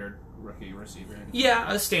standard rookie receiver.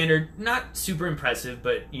 Yeah, a standard. Not super impressive,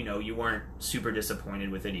 but, you weren't super disappointed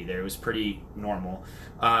with it either. It was pretty normal.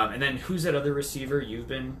 And then who's that other receiver you've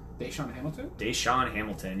been... Deshaun Hamilton? Deshaun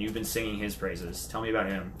Hamilton. You've been singing his praises. Tell me about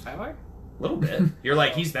him. I like. A little bit. You're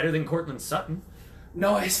like, he's better than Cortland Sutton.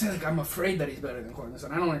 No, I say I'm afraid that he's better than Cortland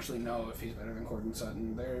Sutton. I don't actually know if he's better than Cortland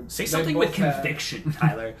Sutton. Say something with conviction,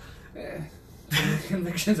 Tyler.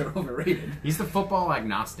 Convictions are overrated. He's the football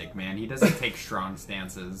agnostic, man. He doesn't take strong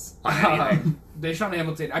stances. Deshaun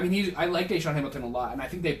Hamilton. I mean, I like Deshaun Hamilton a lot, and I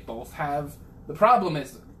think they both have. The problem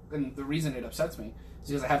is, and the reason it upsets me is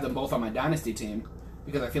because I have them both on my dynasty team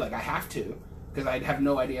because I feel like I have to because I have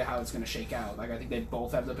no idea how it's going to shake out. Like I think they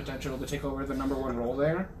both have the potential to take over the number one role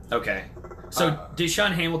there. Okay. So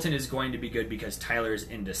Deshaun Hamilton is going to be good because Tyler is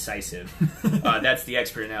indecisive. That's the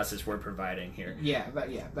expert analysis we're providing here.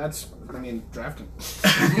 That's. I mean, draft him.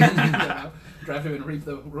 Draft him and reap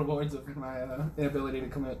the rewards of my inability to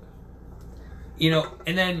commit.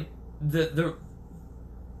 And then the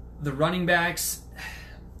running backs.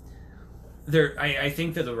 I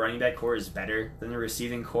think that the running back core is better than the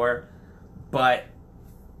receiving core, but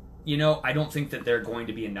I don't think that they're going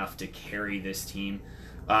to be enough to carry this team.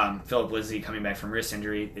 Philip Lindsay coming back from wrist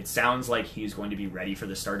injury. It sounds like he's going to be ready for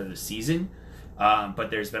the start of the season, but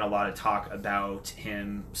there's been a lot of talk about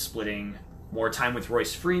him splitting more time with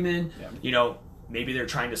Royce Freeman. Yeah. Maybe they're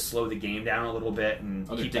trying to slow the game down a little bit and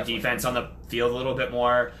keep the defense on the field a little bit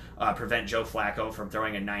more, prevent Joe Flacco from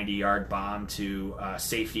throwing a 90-yard bomb to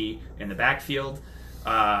safety in the backfield.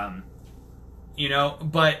 But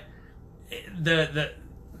the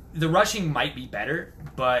rushing might be better,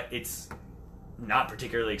 but it's not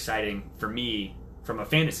particularly exciting for me from a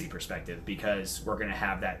fantasy perspective because we're going to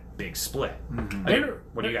have that big split. Mm-hmm.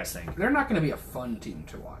 What do you guys think? They're not going to be a fun team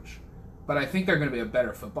to watch. But I think they're going to be a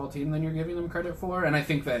better football team than you're giving them credit for, and I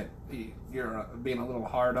think that you're being a little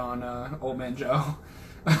hard on Old Man Joe.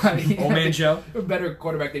 Old Man Joe? A better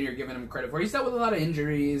quarterback than you're giving him credit for. He's dealt with a lot of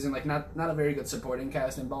injuries and not a very good supporting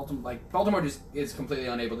cast in Baltimore. Baltimore just is completely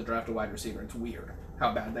unable to draft a wide receiver. It's weird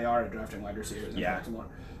how bad they are at drafting wide receivers in Baltimore.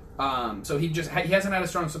 So he hasn't had a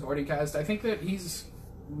strong supporting cast. I think that he's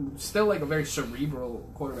still a very cerebral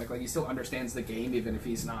quarterback. He still understands the game, even if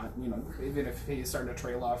he's not, even if he's starting to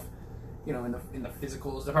trail off. In the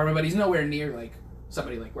physicals department, but he's nowhere near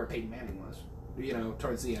somebody where Peyton Manning was,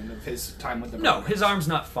 towards the end of his time with the No, his arm's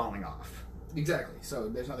not falling off. Exactly. So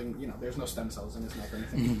there's nothing, there's no stem cells in his neck or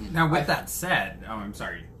anything. Now, with that said, I'm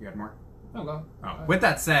sorry, you had more? No, go. With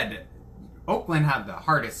that said, Oakland had the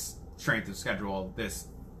hardest strength of schedule this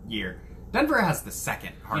year. Denver has the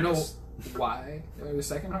second hardest. Why they're the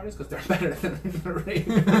second hardest? Because they're better than the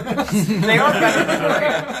Raiders. They are better than the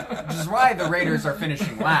Raiders, which is why the Raiders are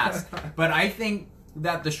finishing last. But I think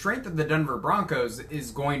that the strength of the Denver Broncos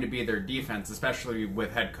is going to be their defense, especially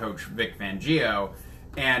with head coach Vic Fangio.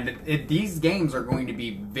 And these games are going to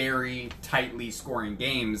be very tightly scoring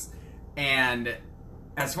games. And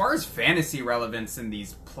as far as fantasy relevance in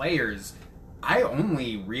these players, I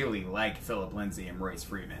only really like Philip Lindsay and Royce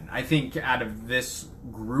Freeman. I think out of this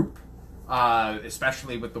group,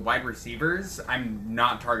 especially with the wide receivers, I'm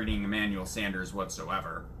not targeting Emmanuel Sanders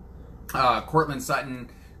whatsoever. Cortland Sutton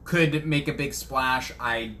could make a big splash.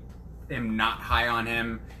 I am not high on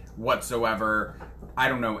him whatsoever. I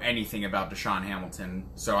don't know anything about Deshaun Hamilton,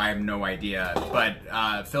 so I have no idea.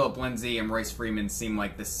 But Philip Lindsay and Royce Freeman seem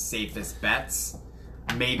like the safest bets.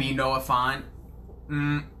 Maybe Noah Fant.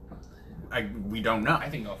 We don't know. I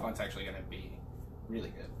think Noah Fant's actually going to be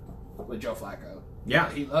really good with Joe Flacco.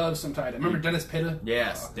 Yeah. He loves some tight end. Remember Dennis Pitta?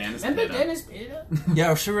 Yes, Dennis Remember Pitta. Dennis Pitta? Yeah,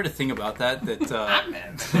 I was sure to think about that.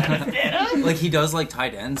 He does like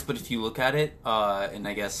tight ends, but if you look at it, and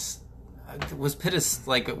I guess Was Pittis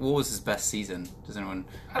like? What was his best season? Does anyone?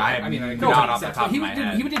 I mean, no, not off the top of he my did,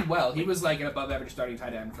 head. He did well. He was like an above-average starting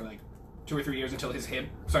tight end for like 2 or 3 years until his hip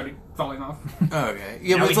started falling off. Okay,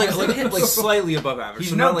 yeah, Now but it's he like has- hit like slightly above average.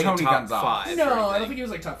 He's so no not like Tony a top Gonzalez. 5. No, or I don't anything. think he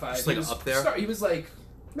was like top 5. Just, like, he was up there? He was like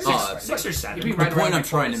Six or seven. He'd be The The right point around, I'm like,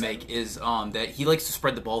 trying to 4 or make is that he likes to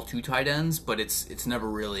spread the ball to tight ends, but it's never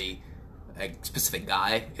really a specific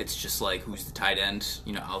guy. It's just like who's the tight end,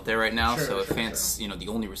 out there right now. Sure, so if sure, Fant's, the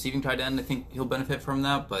only receiving tight end, I think he'll benefit from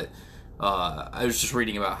that. But I was just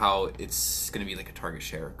reading about how it's going to be like a target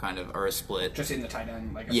share kind of or a split. just in the tight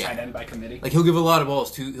end, like a Yeah. tight end by committee. Like he'll give a lot of balls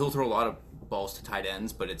to. He'll throw a lot of balls to tight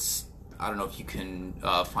ends, but I don't know if you can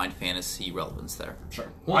find fantasy relevance there. Sure.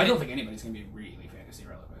 Well, I don't think anybody's going to be really fantasy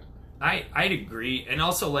relevant. I'd agree, and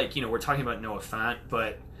also we're talking about Noah Fant,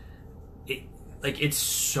 but it's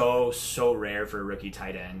so rare for a rookie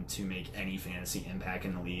tight end to make any fantasy impact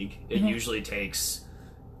in the league. It usually takes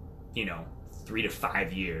 3 to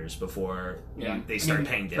 5 years before they start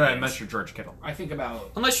paying dividends. Unless you're George Kittle. I think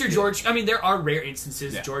about Unless you're George, I mean, there are rare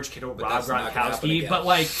instances, Yeah. George Kittle, But Rob that's not gonna happen Gronkowski, again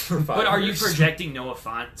but for 5 but are you years. projecting Noah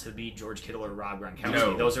Fant to be George Kittle or Rob Gronkowski?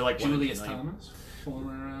 No. Those are like Julius 1 in a million. Thomas,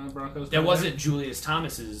 former Broncos. That wasn't Julius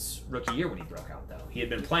Thomas's rookie year when he broke out, though. He had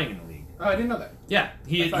been playing in the league. Oh, I didn't know that. Yeah,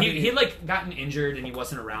 he I thought he- had gotten injured and he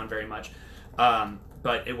wasn't around very much,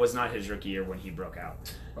 but it was not his rookie year when he broke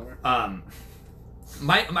out. Bummer.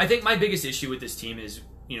 I think my biggest issue with this team is,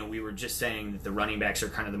 we were just saying that the running backs are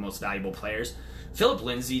kind of the most valuable players. Philip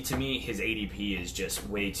Lindsay, to me, his ADP is just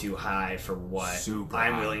way too high for what Super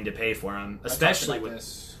I'm high. willing to pay for him, I talked especially about with.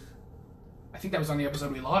 this. I think that was on the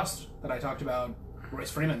episode we lost that I talked about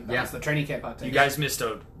Royce Freeman. That Yeah. was the training camp hot take. You guys missed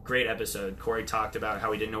a great episode. Corey talked about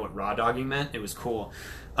how he didn't know what raw dogging meant. It was cool.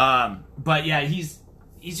 But yeah, he's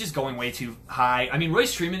just going way too high. I mean,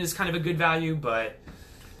 Royce Freeman is kind of a good value, but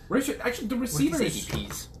Actually, the What's receivers. his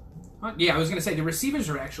ADPs? Yeah, I was going to say the receivers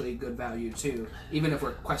are actually good value too, even if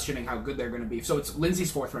we're questioning how good they're going to be. So it's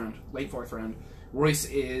Lindsey's 4th round, late 4th round. Royce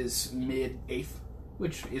is mid 8th,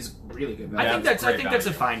 which is really good value. I think that's that's great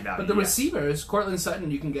a fine value. But the yeah. receivers, Cortland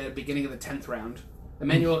Sutton, you can get at beginning of the 10th round.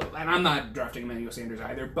 Emmanuel, and I'm not drafting Emmanuel Sanders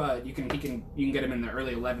either, but you can get him in the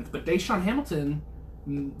early 11th. But Deshaun Hamilton,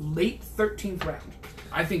 late 13th round.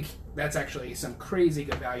 I think that's actually some crazy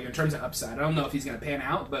good value in terms of upside. I don't know if he's going to pan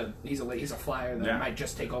out, but he's a flyer that Yeah. might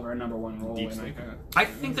just take over a number 1 role. Deep And sleeper. I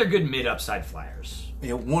think they're good mid-upside flyers.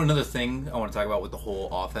 One other thing I want to talk about with the whole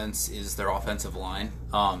offense is their offensive line.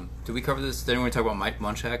 Did we cover this? Did anyone talk about Mike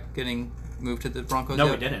Munchak getting moved to the Broncos? No,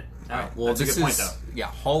 yet? we didn't. No, All right, well, that's this a good point, is though.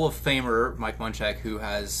 Hall of Famer Mike Munchak, who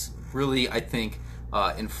has really, I think,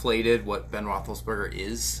 inflated what Ben Roethlisberger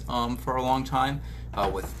is for a long time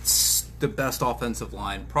with the best offensive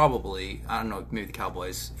line, probably. I don't know, maybe the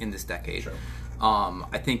Cowboys in this decade. Sure.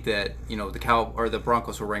 I think that the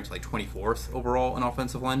Broncos were ranked like 24th overall in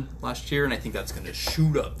offensive line last year, and I think that's going to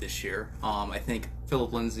shoot up this year. I think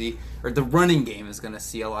Philip Lindsay or the running game is going to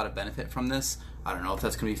see a lot of benefit from this. I don't know if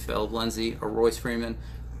that's going to be Philip Lindsay or Royce Freeman,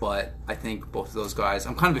 but I think both of those guys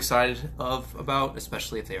I'm kind of excited about,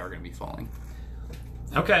 especially if they are going to be falling.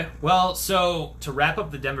 Okay, well, so to wrap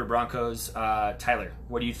up the Denver Broncos, Tyler,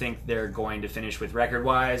 what do you think they're going to finish with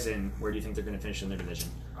record-wise, and where do you think they're going to finish in their division?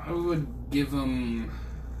 I would give them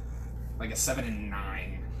like a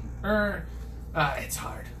 7-9. Or it's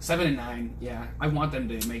hard. 7-9. Yeah, I want them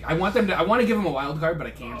to make. I want to give them a wild card, but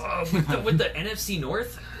I can't. With the NFC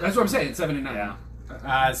North? That's what I'm saying. 7-9. Yeah.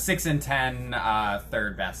 6-10,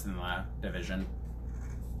 third best in the division.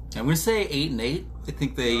 I'm going to say 8-8. I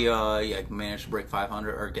think they managed to break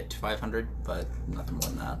 500 or get to 500, but nothing more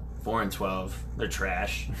than that. 4-12. They're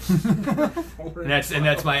trash. and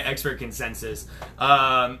that's my expert consensus.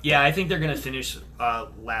 I think they're going to finish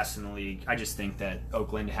last in the league. I just think that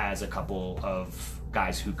Oakland has a couple of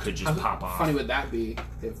guys who could just pop off. Funny would that be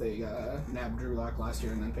if they nabbed Drew Lock last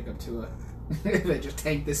year and then pick up Tua? If they just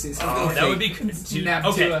tank this season. Oh, that would be good. Nab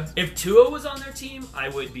Okay, Tua. if Tua was on their team, I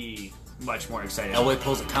would be much more excited. Elway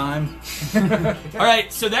pulls a time. All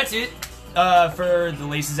right, so that's it for the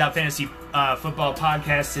Laces Out Fantasy Football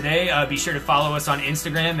podcast today. Be sure to follow us on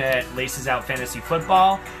Instagram at Laces Out Fantasy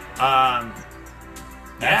Football.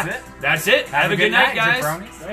 That's it. That's it. Have a good night, guys. jabronis.